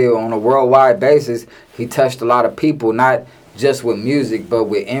 my nigga? On a worldwide basis, he touched a lot of people, not just with music, but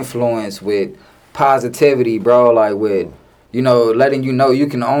with influence, with positivity, bro. Like, with, you know, letting you know you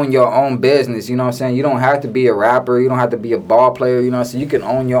can own your own business. You know what I'm saying? You don't have to be a rapper. You don't have to be a ball player. You know what I'm saying? You can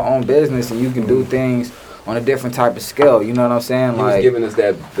own your own business and you can do things on a different type of scale. You know what I'm saying? He was giving us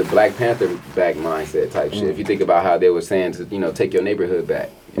the Black Panther back mindset type shit. If you think about how they were saying to, you know, take your neighborhood back.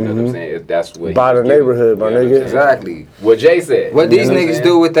 You know what I'm saying? If that's what buy the neighborhood, my nigga. Exactly. What Jay said. What these niggas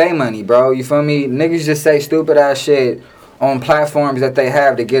do with their money, bro. You feel me? Niggas just say stupid ass shit on platforms that they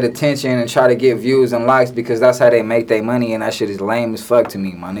have to get attention and try to get views and likes because that's how they make their money, and that shit is lame as fuck to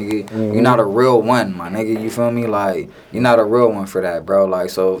me, my nigga. You're not a real one, my nigga. You feel me? Like, you're not a real one for that, bro. Like,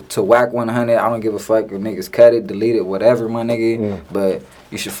 so to Whack 100, I don't give a fuck if niggas cut it, delete it, whatever, my nigga. But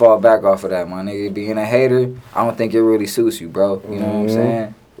you should fall back off of that, my nigga. Being a hater, I don't think it really suits you, bro. You know what I'm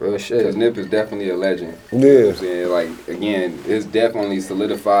saying? Real shit. Because Nip is definitely a legend. Yeah. You know what I'm saying? Like, again, it's definitely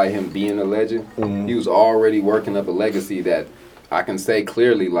solidified him being a legend. He was already working up a legacy that I can say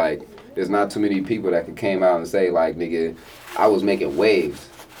clearly, like, there's not too many people that came out and say, like, nigga, I was making waves.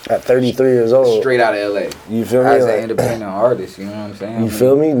 At 33 years old. Straight out of L.A. You feel me? As an independent artist, you know what I'm saying? You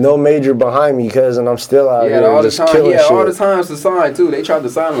feel me? No major behind me, cuz, and I'm still out here all just the time. killing shit. All the times to sign, too. They tried to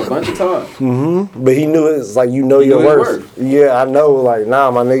sign him a bunch of times. But he knew it's like, you know your worth. Yeah, I know, like,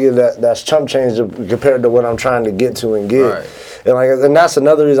 nah, my nigga, that's chump change compared to what I'm trying to get to and get. Right. And that's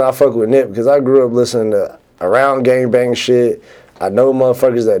another reason I fuck with Nip, because I grew up listening to around gangbang shit. I know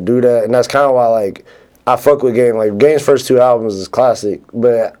motherfuckers that do that, and that's kind of why, like, I fuck with Game. Like, Game's first two albums is classic,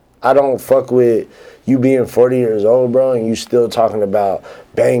 but I don't fuck with you being 40 years old, bro, and you still talking about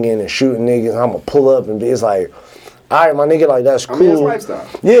banging and shooting niggas. I'm gonna pull up and be, it's like, all right, my nigga, like, that's cool. I mean, that's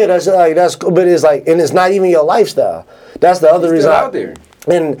lifestyle. Yeah, that's cool, but it's like, and it's not even your lifestyle. That's the other reason. Out there.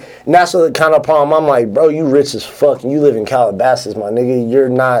 And that's the kind of problem. I'm like, bro, you rich as fuck, and you live in Calabasas, my nigga.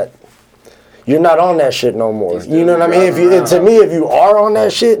 You're not on that shit no more. You know what I mean? To me, if you are on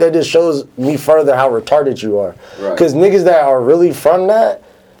that shit, that just shows me further how retarded you are. Because niggas that are really from that,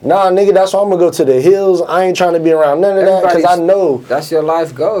 Nah, nigga, that's why I'm gonna go to the hills. I ain't trying to be around none of that because I know that's your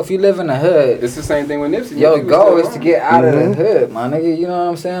life goal. If you live in the hood, it's the same thing with Nipsey. Your goal is to get out of the hood, my nigga. You know what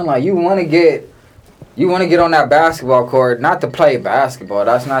I'm saying? Like you want to get on that basketball court, not to play basketball.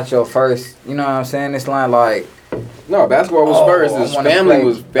 That's not your first. You know what I'm saying? It's like. No, basketball was first. His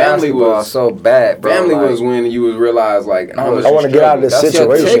family was so bad, bro. Family was when you would realize like I want to get out of this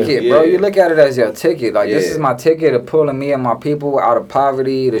situation. That's your ticket, bro. You look at it as your ticket. Like this is my ticket of pulling me and my people out of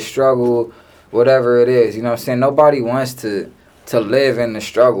poverty, the struggle, whatever it is. You know what I'm saying? Nobody wants to live in the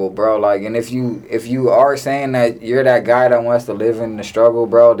struggle, bro. Like, and if you are saying that you're that guy that wants to live in the struggle,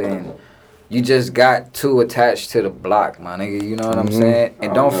 bro, then you just got too attached to the block, my nigga. You know what I'm saying?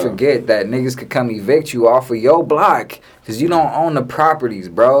 And don't forget that niggas could come evict you off of your block because you don't own the properties,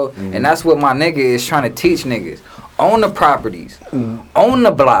 bro. And that's what my nigga is trying to teach niggas. Own the properties. Own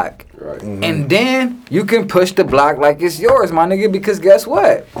the block. Right. And then you can push the block like it's yours, my nigga, because guess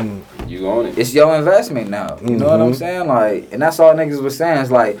what? You own it. It's your investment now. You know what I'm saying? Like, and that's all niggas was saying.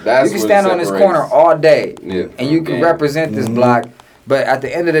 It's like, you can stand on this corner all day and you can represent this block. But at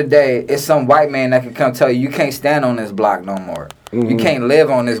the end of the day, it's some white man that can come tell you can't stand on this block no more. You can't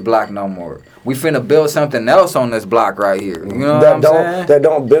live on this block no more. We finna build something else on this block right here. You know what I'm saying? That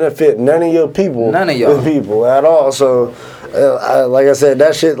don't benefit none of your people. None of y'all people at all. So, like I said,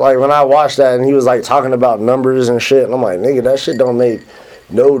 that shit, like when I watched that and he was like talking about numbers and shit, and I'm like, nigga, that shit don't make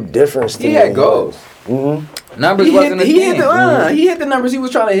no difference to me. He had goals. Numbers wasn't a thing. He hit the numbers he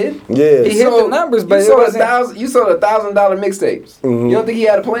was trying to hit. Yeah. He hit the numbers, but you sold $1,000 mixtapes. You don't think he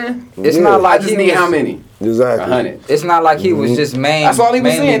had a plan? It's not like I just need how many? Exactly. 100. It's not like he was just That's all he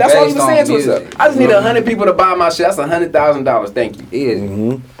was saying. That's all he was saying to himself. I just need 100 people to buy my shit. That's $100,000. Thank you. He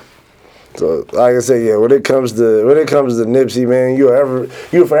is. So, like I said, yeah, when it comes to Nipsey, man,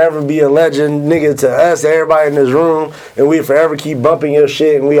 you'll forever be a legend, nigga, to us, to everybody in this room, and we forever keep bumping your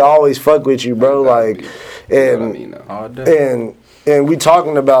shit, and we always fuck with you, bro. Like, and we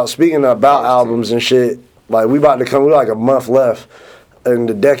talking about speaking about albums and shit. Like, we like a month left, and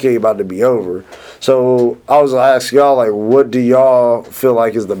the decade about to be over. So I was gonna ask y'all, like, what do y'all feel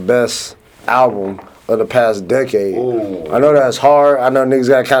like is the best album of the past decade? I know that's hard. I know niggas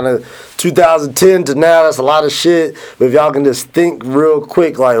got kind of 2010 to now. That's a lot of shit. But if y'all can just think real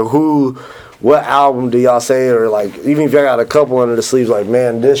quick, like what album do y'all say, or like even if y'all got a couple under the sleeves, like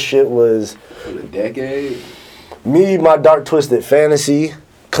man, this shit was for the decade. Me, my Dark Twisted Fantasy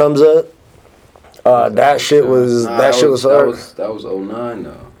comes up. That shit was hard. That was 09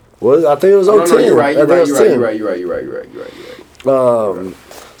 though. I think it was 010. No, you're right. You're right.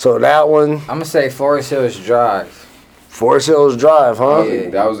 So that one, I'm gonna say Forest Hills Drive. Forest Hills Drive, huh?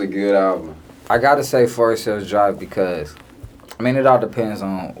 Yeah, that was a good album. I gotta say Forest Hills Drive because, I mean, it all depends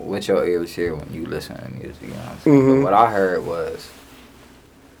on what your ears hear when you listen to music. You know what I'm saying? But what I heard was,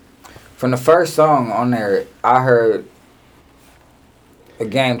 from the first song on there, I heard a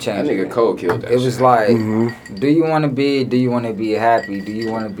game changer. That nigga Cole killed that. It was like, do you want to be happy? Do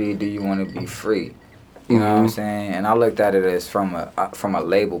you want to be free? You know what I'm saying? And I looked at it as from a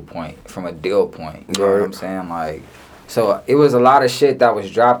label point, from a deal point. You know what I'm saying? Like, so it was a lot of shit that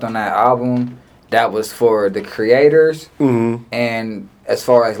was dropped on that album that was for the creators. And as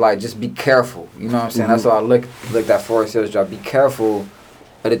far as like, just be careful. You know what I'm saying? That's why I looked at Forest Hills Drive. Be careful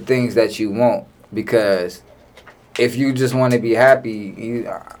of the things that you want, because if you just want to be happy,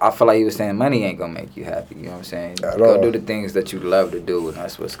 I feel like he was saying money ain't gonna make you happy. You know what I'm saying? Go do the things that you love to do, and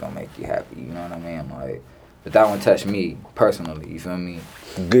that's what's gonna make you happy. You know what I mean? Like, but that one touched me personally. You feel me?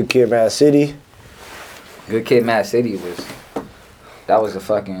 Good Kid, Mad City. Good Kid, Mad City that was a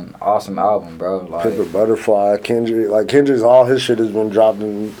fucking awesome album, bro. Like, Pimper Butterfly, Kendrick's all his shit has been dropped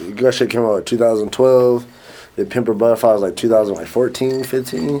in. That shit came out in 2012. The Pimper Butterfly was like 2014,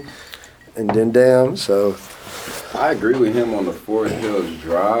 15, and then damn. So I agree with him on the Forest Hills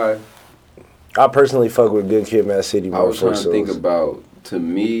Drive. I personally fuck with Good Kid, Mad City. I was trying to think about, to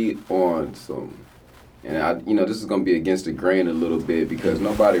me, on some, and this is gonna be against the grain a little bit because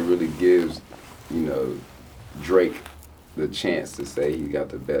nobody really gives, Drake the chance to say he got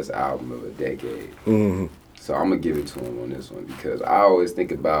the best album of a decade. So I'm gonna give it to him on this one because I always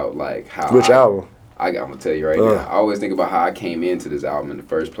think about like how. Which album? I'm gonna tell you right now. I always think about how I came into this album in the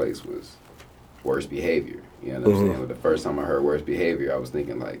first place was Worst Behavior. You know what I'm saying? But the first time I heard Worst Behavior, I was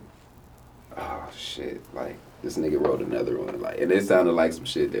thinking like, oh shit, like this nigga wrote another one, like, and it sounded like some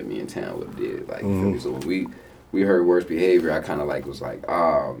shit that me and Town would have did, like. So when we heard Worst Behavior, I kind of like was like,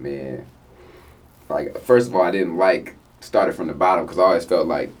 oh man, like first of all, I didn't like started from the bottom because I always felt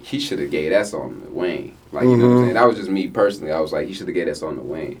like he should have gave that song to Wayne. Like, you know what I'm saying? That was just me personally. I was like, he should have gave that song to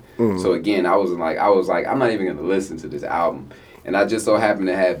Wayne. So again, I was like, I'm not even gonna listen to this album. And I just so happened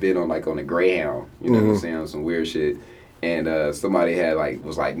to have been on a Greyhound, you know what I'm saying, on some weird shit. And somebody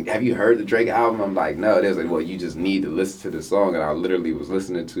was like, have you heard the Drake album? I'm like, no. They was like, well, you just need to listen to the song. And I literally was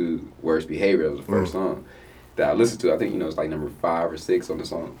listening to Worst Behavior. That was the first song that I listened to. I think, it's like number 5 or 6 on the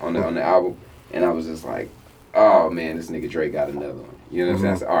song, on the album. And I was just like, oh, man, this nigga Drake got another one. You know what I'm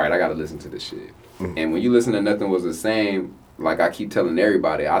saying? I said, all right, I got to listen to this shit. And when you listen to Nothing Was the Same, like I keep telling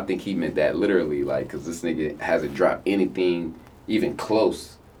everybody, I think he meant that literally, like, because this nigga hasn't dropped anything even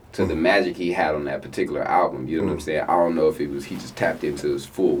close to the magic he had on that particular album. You know what I'm saying? I don't know if it was he just tapped into his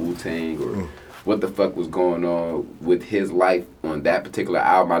full Wu-Tang or what the fuck was going on with his life on that particular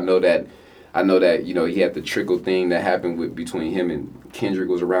album. I know that he had the trickle thing that happened between him and Kendrick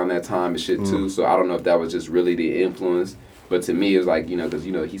was around that time and shit too. So I don't know if that was just really the influence. But to me, it was like, because,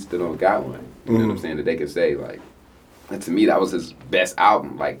 he still don't got one. You know what I'm saying? That they could say, like, and to me, that was his best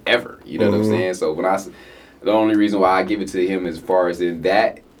album, like, ever. You know what I'm saying? So the only reason why I give it to him as far as in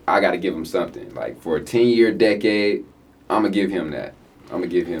that, I got to give him something. Like, for a 10-year decade, I'm going to give him that.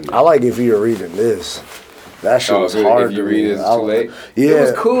 I like if you're reading this. That shit was hard. If you read it, it's too late. Yeah. It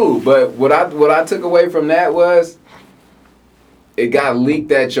was cool, but what I took away from that was it got leaked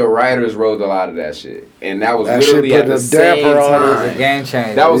that your writers wrote a lot of that shit. And that was literally at the same time. It was a game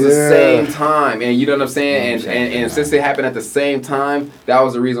changer. That was the same time. And you know what I'm saying? And since it happened at the same time, that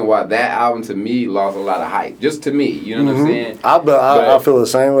was the reason why that album to me lost a lot of hype. Just to me. You know what I'm saying? I feel the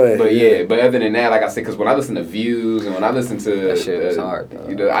same way. But other than that, like I said, because when I listen to Views and when I listen to that shit was hard,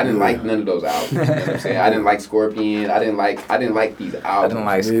 though. I didn't like none of those albums. You know what I'm saying? I didn't like Scorpion. I didn't like these albums. I didn't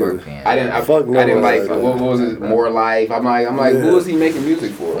like Scorpion. I didn't like what was it? More Life. I'm like, who is he making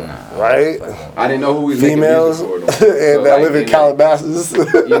music for? Right? I didn't know who he was females making music for. And that live in Calabasas.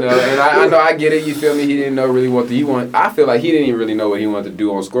 And I know I get it. You feel me? He didn't know really what he wanted. I feel like he didn't even really know what he wanted to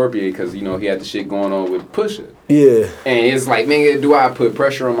do on Scorpion because he had the shit going on with Pusha. Yeah. And it's like, man, do I put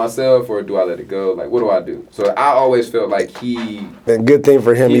pressure on myself or do I let it go? Like, what do I do? So I always felt like and good thing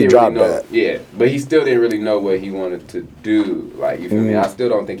for him, he dropped really that. Yeah, but he still didn't really know what he wanted to do. Like, you feel me? I still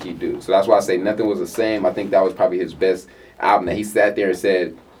don't think he do. So that's why I say Nothing Was the Same. I think that was probably his best album that he sat there and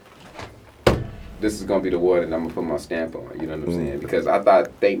said, this is gonna be the one, and I'm gonna put my stamp on it. You know what I'm saying? Because I thought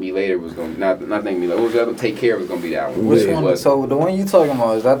 "Thank Me Later" was gonna not "Thank Me Later." What was the other? "Take Care" was gonna be that one. Which one? So the one you talking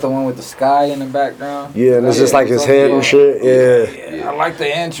about, is that the one with the sky in the background? Yeah, and it's just like his head and shit. Yeah. I like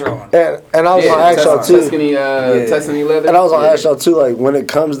the intro. And I was gonna ask y'all too. Tuscany Leather. And I was gonna ask y'all too, like when it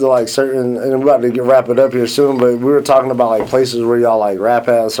comes to like certain, and we're about to wrap it up here soon, but we were talking about like places where y'all like rap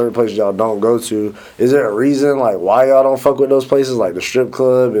at, and certain places y'all don't go to. Is there a reason like why y'all don't fuck with those places, like the strip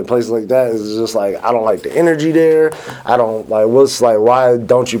club and places like that? Is it just like I don't like the energy there? I don't like why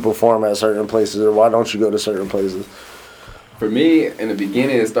don't you perform at certain places, or why don't you go to certain places? For me, in the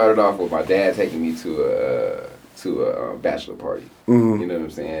beginning, it started off with my dad taking me to a bachelor party. You know what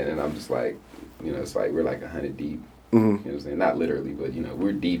I'm saying? And I'm just like, it's like we're like 100 deep. You know what I'm saying? Not literally, but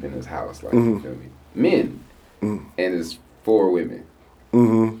we're deep in this house. Like, you feel me? Men, and it's 4 women,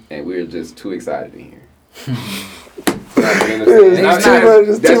 and we're just too excited in here.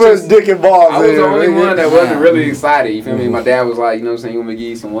 Too much dick and balls. I was the only one that wasn't really excited. You feel me? My dad was like, you know what I'm saying, you want me to give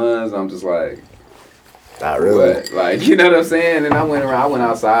you some ones? I'm just like, not really. What? Like, you know what I'm saying? And I went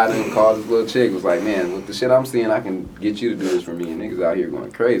outside and called this little chick. Was like, man, with the shit I'm seeing, I can get you to do this for me. And niggas out here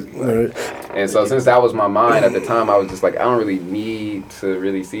going crazy. Like, and so since that was my mind at the time, I was just like, I don't really need to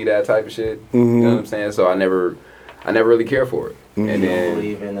really see that type of shit. You know what I'm saying? So I never really cared for it. And then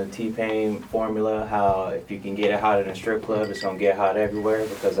believe in the T-Pain formula, how if you can get it hot in a strip club, it's gonna get hot everywhere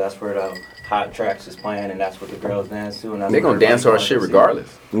because that's where the hot tracks is playing and that's what the girls dance to. And they're gonna dance to our shit regardless.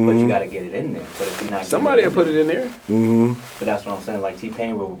 But you gotta get it in there. But if you're not, somebody will put it in there. But that's what I'm saying. Like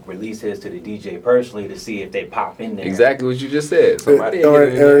T-Pain will release his to the DJ personally to see if they pop in there. Exactly what you just said. Somebody. Or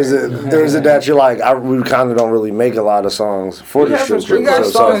is it that you're like, we kind of don't really make a lot of songs for the strip club. We got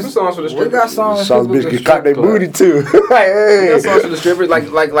songs for the strip. We got songs. Songs bitches cock their booty too. Hey. Songs for the strippers,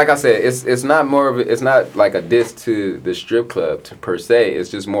 like I said, it's not more of it's not like a diss to the strip club per se.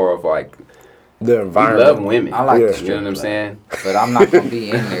 It's just more of like the environment. We love women. I like the strip club. You know what I'm saying? But I'm not gonna be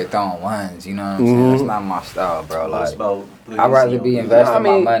in there throwing ones. You know what I'm saying? That's not my style, bro. Like I'd rather be investing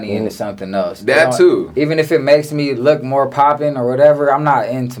my money into something else. That too. Even if it makes me look more popping or whatever, I'm not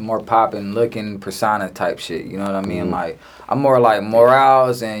into more popping looking persona type shit. You know what I mean? Like I'm more like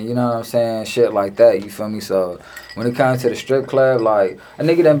morals and you know what I'm saying, shit like that. You feel me? So when it comes to the strip club, like a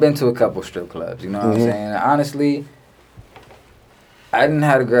nigga done been to a couple strip clubs. You know what I'm saying? And honestly, I didn't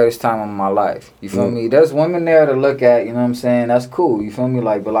have the greatest time of my life. You feel me? There's women there to look at. You know what I'm saying? That's cool. You feel me?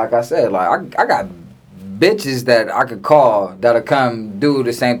 Like, but like I said, like I got bitches that I could call that'll come do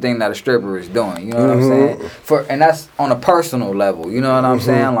the same thing that a stripper is doing. You know what I'm saying? And that's on a personal level. You know what I'm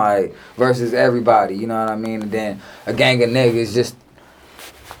saying? Like versus everybody. You know what I mean? And then a gang of niggas just.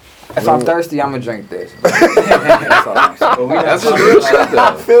 If I'm thirsty, I'm gonna drink this. That's all I'm saying. That's just real shit,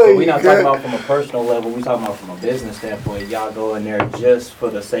 though. We're not talking about from a personal level. We're talking about from a business standpoint. Y'all go in there just for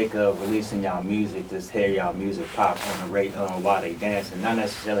the sake of releasing y'all music, just hear y'all music pop on the rate while they dancing. Not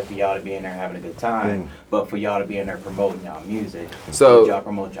necessarily for y'all to be in there having a good time, but for y'all to be in there promoting y'all music. So y'all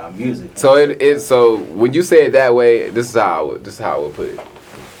promote y'all music. So so when you say it that way, this is how I would put it.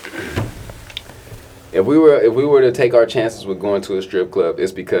 If we were to take our chances with going to a strip club,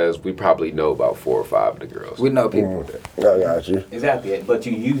 it's because we probably know about 4 or 5 of the girls. We know people there. I got you. Exactly, but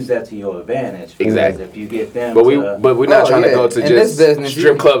you use that to your advantage. Exactly. If you get them, but we're not trying to go to just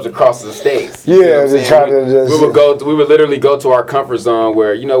strip clubs across the states. Yeah, you know we would literally go to our comfort zone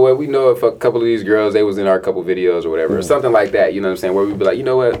where, you know what, we know if a couple of these girls, they was in our couple videos or whatever, or something like that. You know what I'm saying? Where we'd be like, you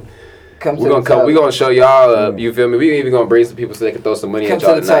know what. We're gonna show y'all up. You feel me? We even gonna bring some people so they can throw some money at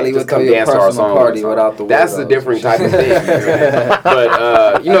y'all tonight. Just come dance to our song. That's a different type of thing.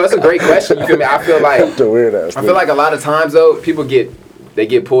 But it's a great question. You feel me? I feel like a lot of times though, people get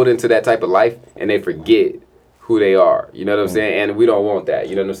pulled into that type of life and they forget who they are. You know what I'm saying? And we don't want that.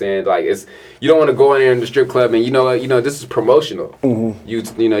 You know what I'm saying? Like you don't want to go in there in the strip club and this is promotional.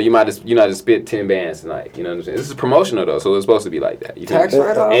 You might have spit 10 bands tonight. You know what I'm saying? This is promotional though, so it's supposed to be like that. You tax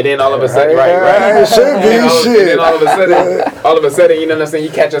write-off. And then all of a sudden, right. It should be and then all of a sudden, you know what I'm saying? You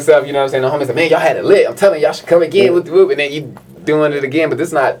catch yourself. You know what I'm saying? The homies like, man, y'all had it lit. I'm telling y'all should come again with the whoop, and then you doing it again, but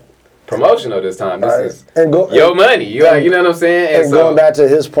this not promotional this time. This is your money. You know what I'm saying? And going back to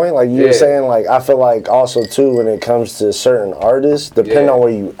his point, like you were saying, like I feel like also too when it comes to certain artists, depending on where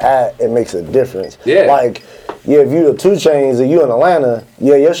you at, it makes a difference. Yeah. Like, if you the 2 Chainz and you in Atlanta,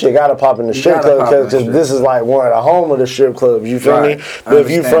 your shit gotta pop in the strip club because this is like one of the home of the strip clubs. You feel me? But if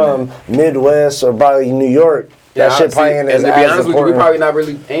you from Midwest or probably New York, that shit probably ain't as important. And to be honest with you, we probably not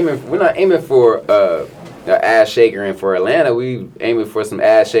really aiming. We're not aiming for an ass shaker, and for Atlanta, we aiming for some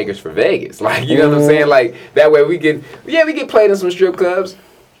ass shakers for Vegas. Like, you know what I'm saying? Like, that way we get played in some strip clubs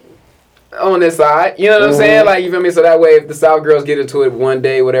on this side. You know what I'm saying? Like, you feel me? So that way, if the South girls get into it one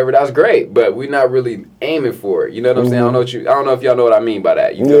day, whatever, that's great. But we're not really aiming for it. You know what I'm saying? I don't know if y'all know what I mean by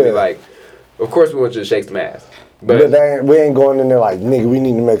that. You feel me? Like, of course we want you to shake some ass. But we ain't going in there like, nigga, we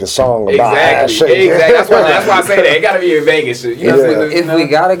need to make a song about ass shaking. Exactly. That's why I say that. It got to be in Vegas. You know what I'm saying? If we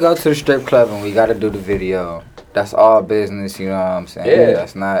got to go to the strip club and we got to do the video, that's all business, you know what I'm saying? Yeah.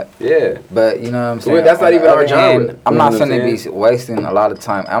 That's not... Yeah. But, you know what I'm saying? Well, that's not even our genre. I'm not finna be wasting a lot of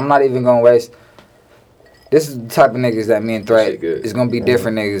time. I'm not even going to waste... This is the type of niggas that me and Threat is going to be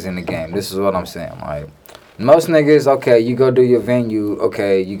different niggas in the game. This is what I'm saying. Like, most niggas, okay, you go do your venue,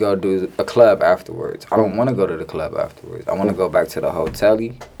 okay, you go do a club afterwards. I don't want to go to the club afterwards. I want to go back to the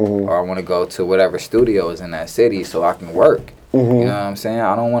hotel-y, or I want to go to whatever studio is in that city so I can work. You know what I'm saying?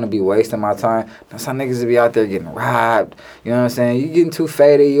 I don't want to be wasting my time. That's how niggas be out there getting robbed. You know what I'm saying? You getting too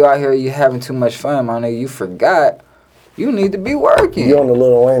faded, you out here, you having too much fun, my nigga. You forgot. You need to be working. You on the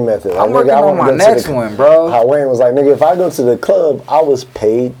Lil Wayne method. I'm working on my next one, bro. How Wayne was like, nigga, if I go to the club, I was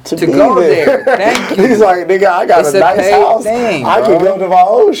paid to be go there. Thank you. He's like, nigga, I got a nice house. I can go to my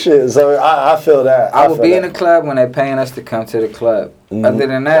own shit. So I feel that. I will be in the club when they're paying us to come to the club. Other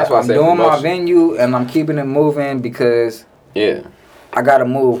than that, I'm doing my venue and I'm keeping it moving because I gotta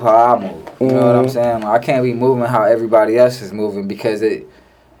move how I move. You know what I'm saying? Like, I can't be moving how everybody else is moving because it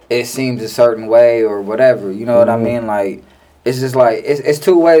seems a certain way or whatever. You know what I mean? Like, it's just like it's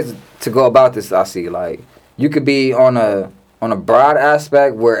 2 ways to go about this. I see. Like, you could be on a broad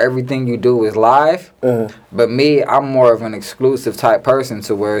aspect where everything you do is live, but me, I'm more of an exclusive type person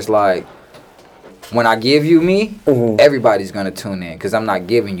to where it's like, when I give you me, everybody's gonna tune in because I'm not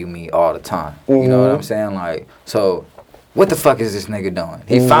giving you me all the time. You know what I'm saying? Like, so. What the fuck is this nigga doing?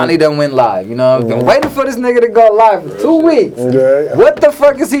 He finally done went live, you know? I've been waiting for this nigga to go live for 2 weeks. What the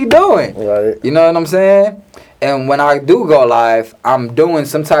fuck is he doing? You know what I'm saying? And when I do go live, I'm doing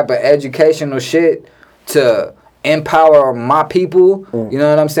some type of educational shit to empower my people, you know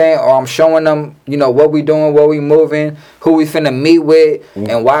what I'm saying? Or I'm showing them, you know, what we doing, what we moving, who we finna meet with,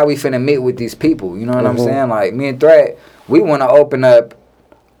 and why we finna meet with these people. You know what I'm saying? Like, me and Threat, we want to open up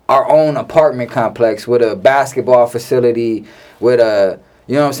our own apartment complex with a basketball facility, with a,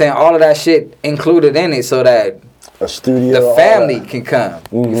 you know what I'm saying, all of that shit included in it so that a studio, the family can come.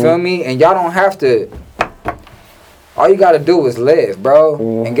 You feel me? And y'all don't have to, all you got to do is live,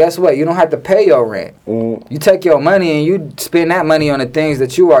 bro. And guess what? You don't have to pay your rent. You take your money and you spend that money on the things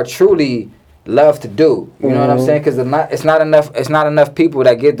that you are truly love to do. You know what I'm saying? Because it's not enough people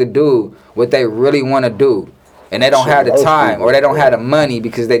that get to do what they really want to do. And they don't have the time or they don't have the money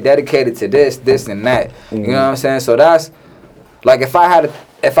because they dedicated to this, and that. You know what I'm saying? So that's, like, if I had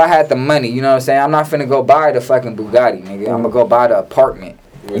the money, you know what I'm saying? I'm not finna go buy the fucking Bugatti, nigga. I'm gonna go buy the apartment.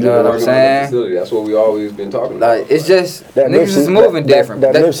 You know what I'm saying? That's what we always been talking about. Like, it's just, niggas is moving different.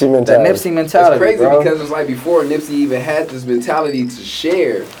 That Nipsey mentality. That Nipsey mentality, it's crazy bro. because it's like before Nipsey even had this mentality to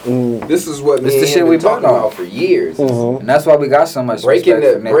share. This is what this the shit we talking about for years. And that's why we got so much breaking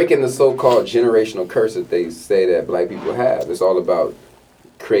the so-called generational curse that they say that black people have. It's all about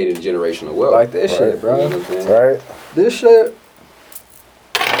creating generational wealth. Like this shit, bro. You know what I'm saying? Right. This shit,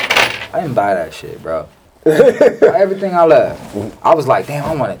 I didn't buy that shit, bro. Everything I love. I was like, damn,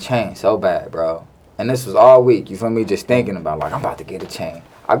 I want a chain so bad, bro. And this was all week, you feel me? Just thinking about, like, I'm about to get a chain.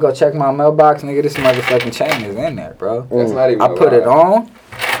 I go check my mailbox, nigga, this motherfucking chain is in there, bro. That's not even I put it on.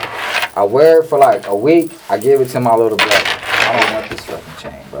 I wear it for like a week. I give it to my little brother. I don't want this fucking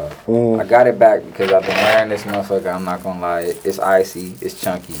chain, bro. I got it back because I've been wearing this motherfucker. I'm not gonna lie. It's icy. It's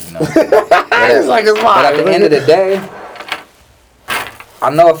chunky, you know. It's like it's mine. But at the end of the day, I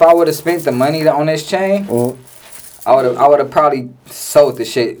know if I would have spent the money on this chain, I would have probably sold the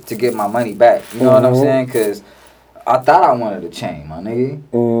shit to get my money back. You know what I'm saying? Because I thought I wanted a chain, my nigga.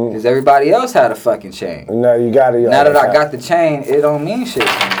 Because everybody else had a fucking chain. No, you got it. Now that I got the chain, it don't mean shit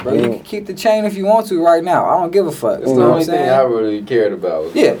to me, bro. You can keep the chain if you want to right now. I don't give a fuck. It's the only thing I really cared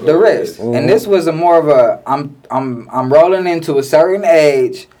about. Yeah, the wrist. And this was a more of a, I'm rolling into a certain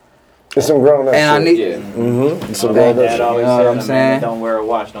age. It's some grown up shit. And I need, It's some grown up shit. Dad always You know said, what I'm saying? Don't wear a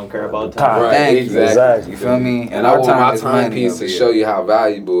watch, don't care about time. Right, Thank you. exactly. You feel me? And I want my is timepiece to show you how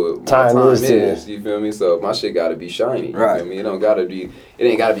valuable my Time is. You feel me? So my shit gotta be shiny. Right. You feel me? It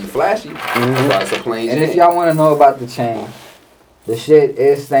ain't gotta be flashy. It's a plain And chain. if y'all want to know about the chain, the shit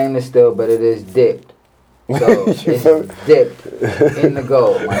is stainless steel, but it is dipped. So it's dipped in the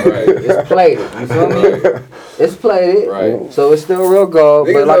gold. Like, it's plated. You feel me? It's plated. Right. So it's still real gold.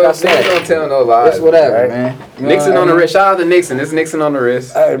 Niggas but like I said, don't tell no lies. it's whatever, right? man. You know Nixon what I on the mean? wrist. Shout out to Nixon. It's Nixon on the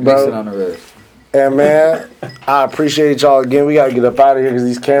wrist. Hey, bro. Nixon on the wrist. And man, I appreciate y'all again. We gotta get up out of here because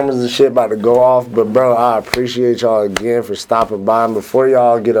these cameras and shit about to go off. But bro, I appreciate y'all again for stopping by. And before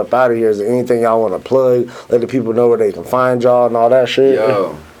y'all get up out of here, is there anything y'all want to plug? Let the people know where they can find y'all and all that shit.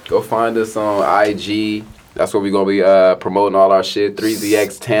 Yo, go find us on IG. That's where we gonna be promoting all our shit.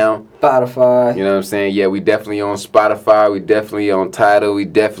 ThreezyXTown. Spotify. You know what I'm saying? Yeah, we definitely on Spotify. We definitely on Tidal. We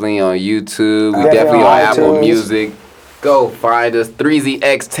definitely on YouTube. We definitely on Apple Music. Go find us.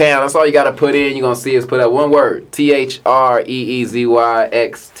 ThreezyXTown. That's all you gotta put in. You're gonna see us put up one word.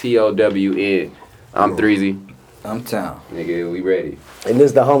 ThreezyXTown. I'm Threezy. I'm Town. Nigga, we ready. And this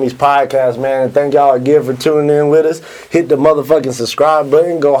is the Homies Podcast, man. And thank y'all again for tuning in with us. Hit the motherfucking subscribe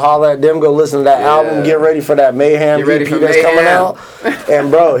button. Go holler at them. Go listen to that album. Get ready for that Mayhem EP that's coming out. And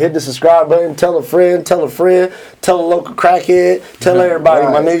bro, hit the subscribe button. Tell a friend. Tell a friend. Tell a local crackhead. Tell everybody,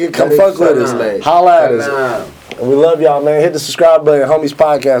 my nigga. Come fuck with us. Holla at us. And we love y'all, man. Hit the subscribe button. Homies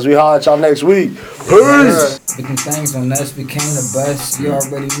Podcast. We holler at y'all next week. Peace. Speaking things on us became the bus. You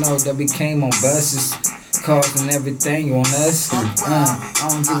already know that we came on buses. Causing everything on us. I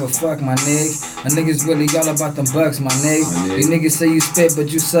don't give a fuck, my nigga. My niggas really all about them bucks, my nigga. You niggas say you spit, but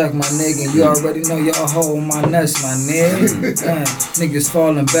you suck, my nigga. You already know y'all hold my nuts, my nigga. Niggas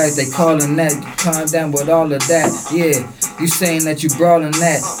falling back, they calling that. You calm down with all of that. Yeah, you saying that you brawling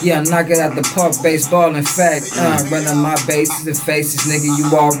that. Yeah, I knock it out the park, baseball, in fact. Running my bases and faces, nigga.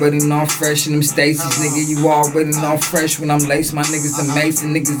 You already know I'm fresh in them stasis, nigga. You already know I'm fresh when I'm laced. My niggas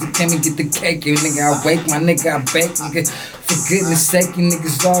amazing, niggas that came and get the cake. You nigga, I wake. My nigga, I bake, nigga. For goodness sake, you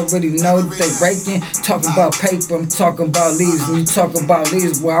niggas already know that they raking. Talking about paper, I'm talking about leaves. When you talk about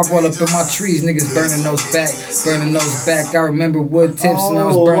leaves, well, I roll up in my trees. Niggas burning those back, burning those back. I remember wood tips and I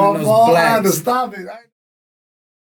was burning those blacks. I had to stop it.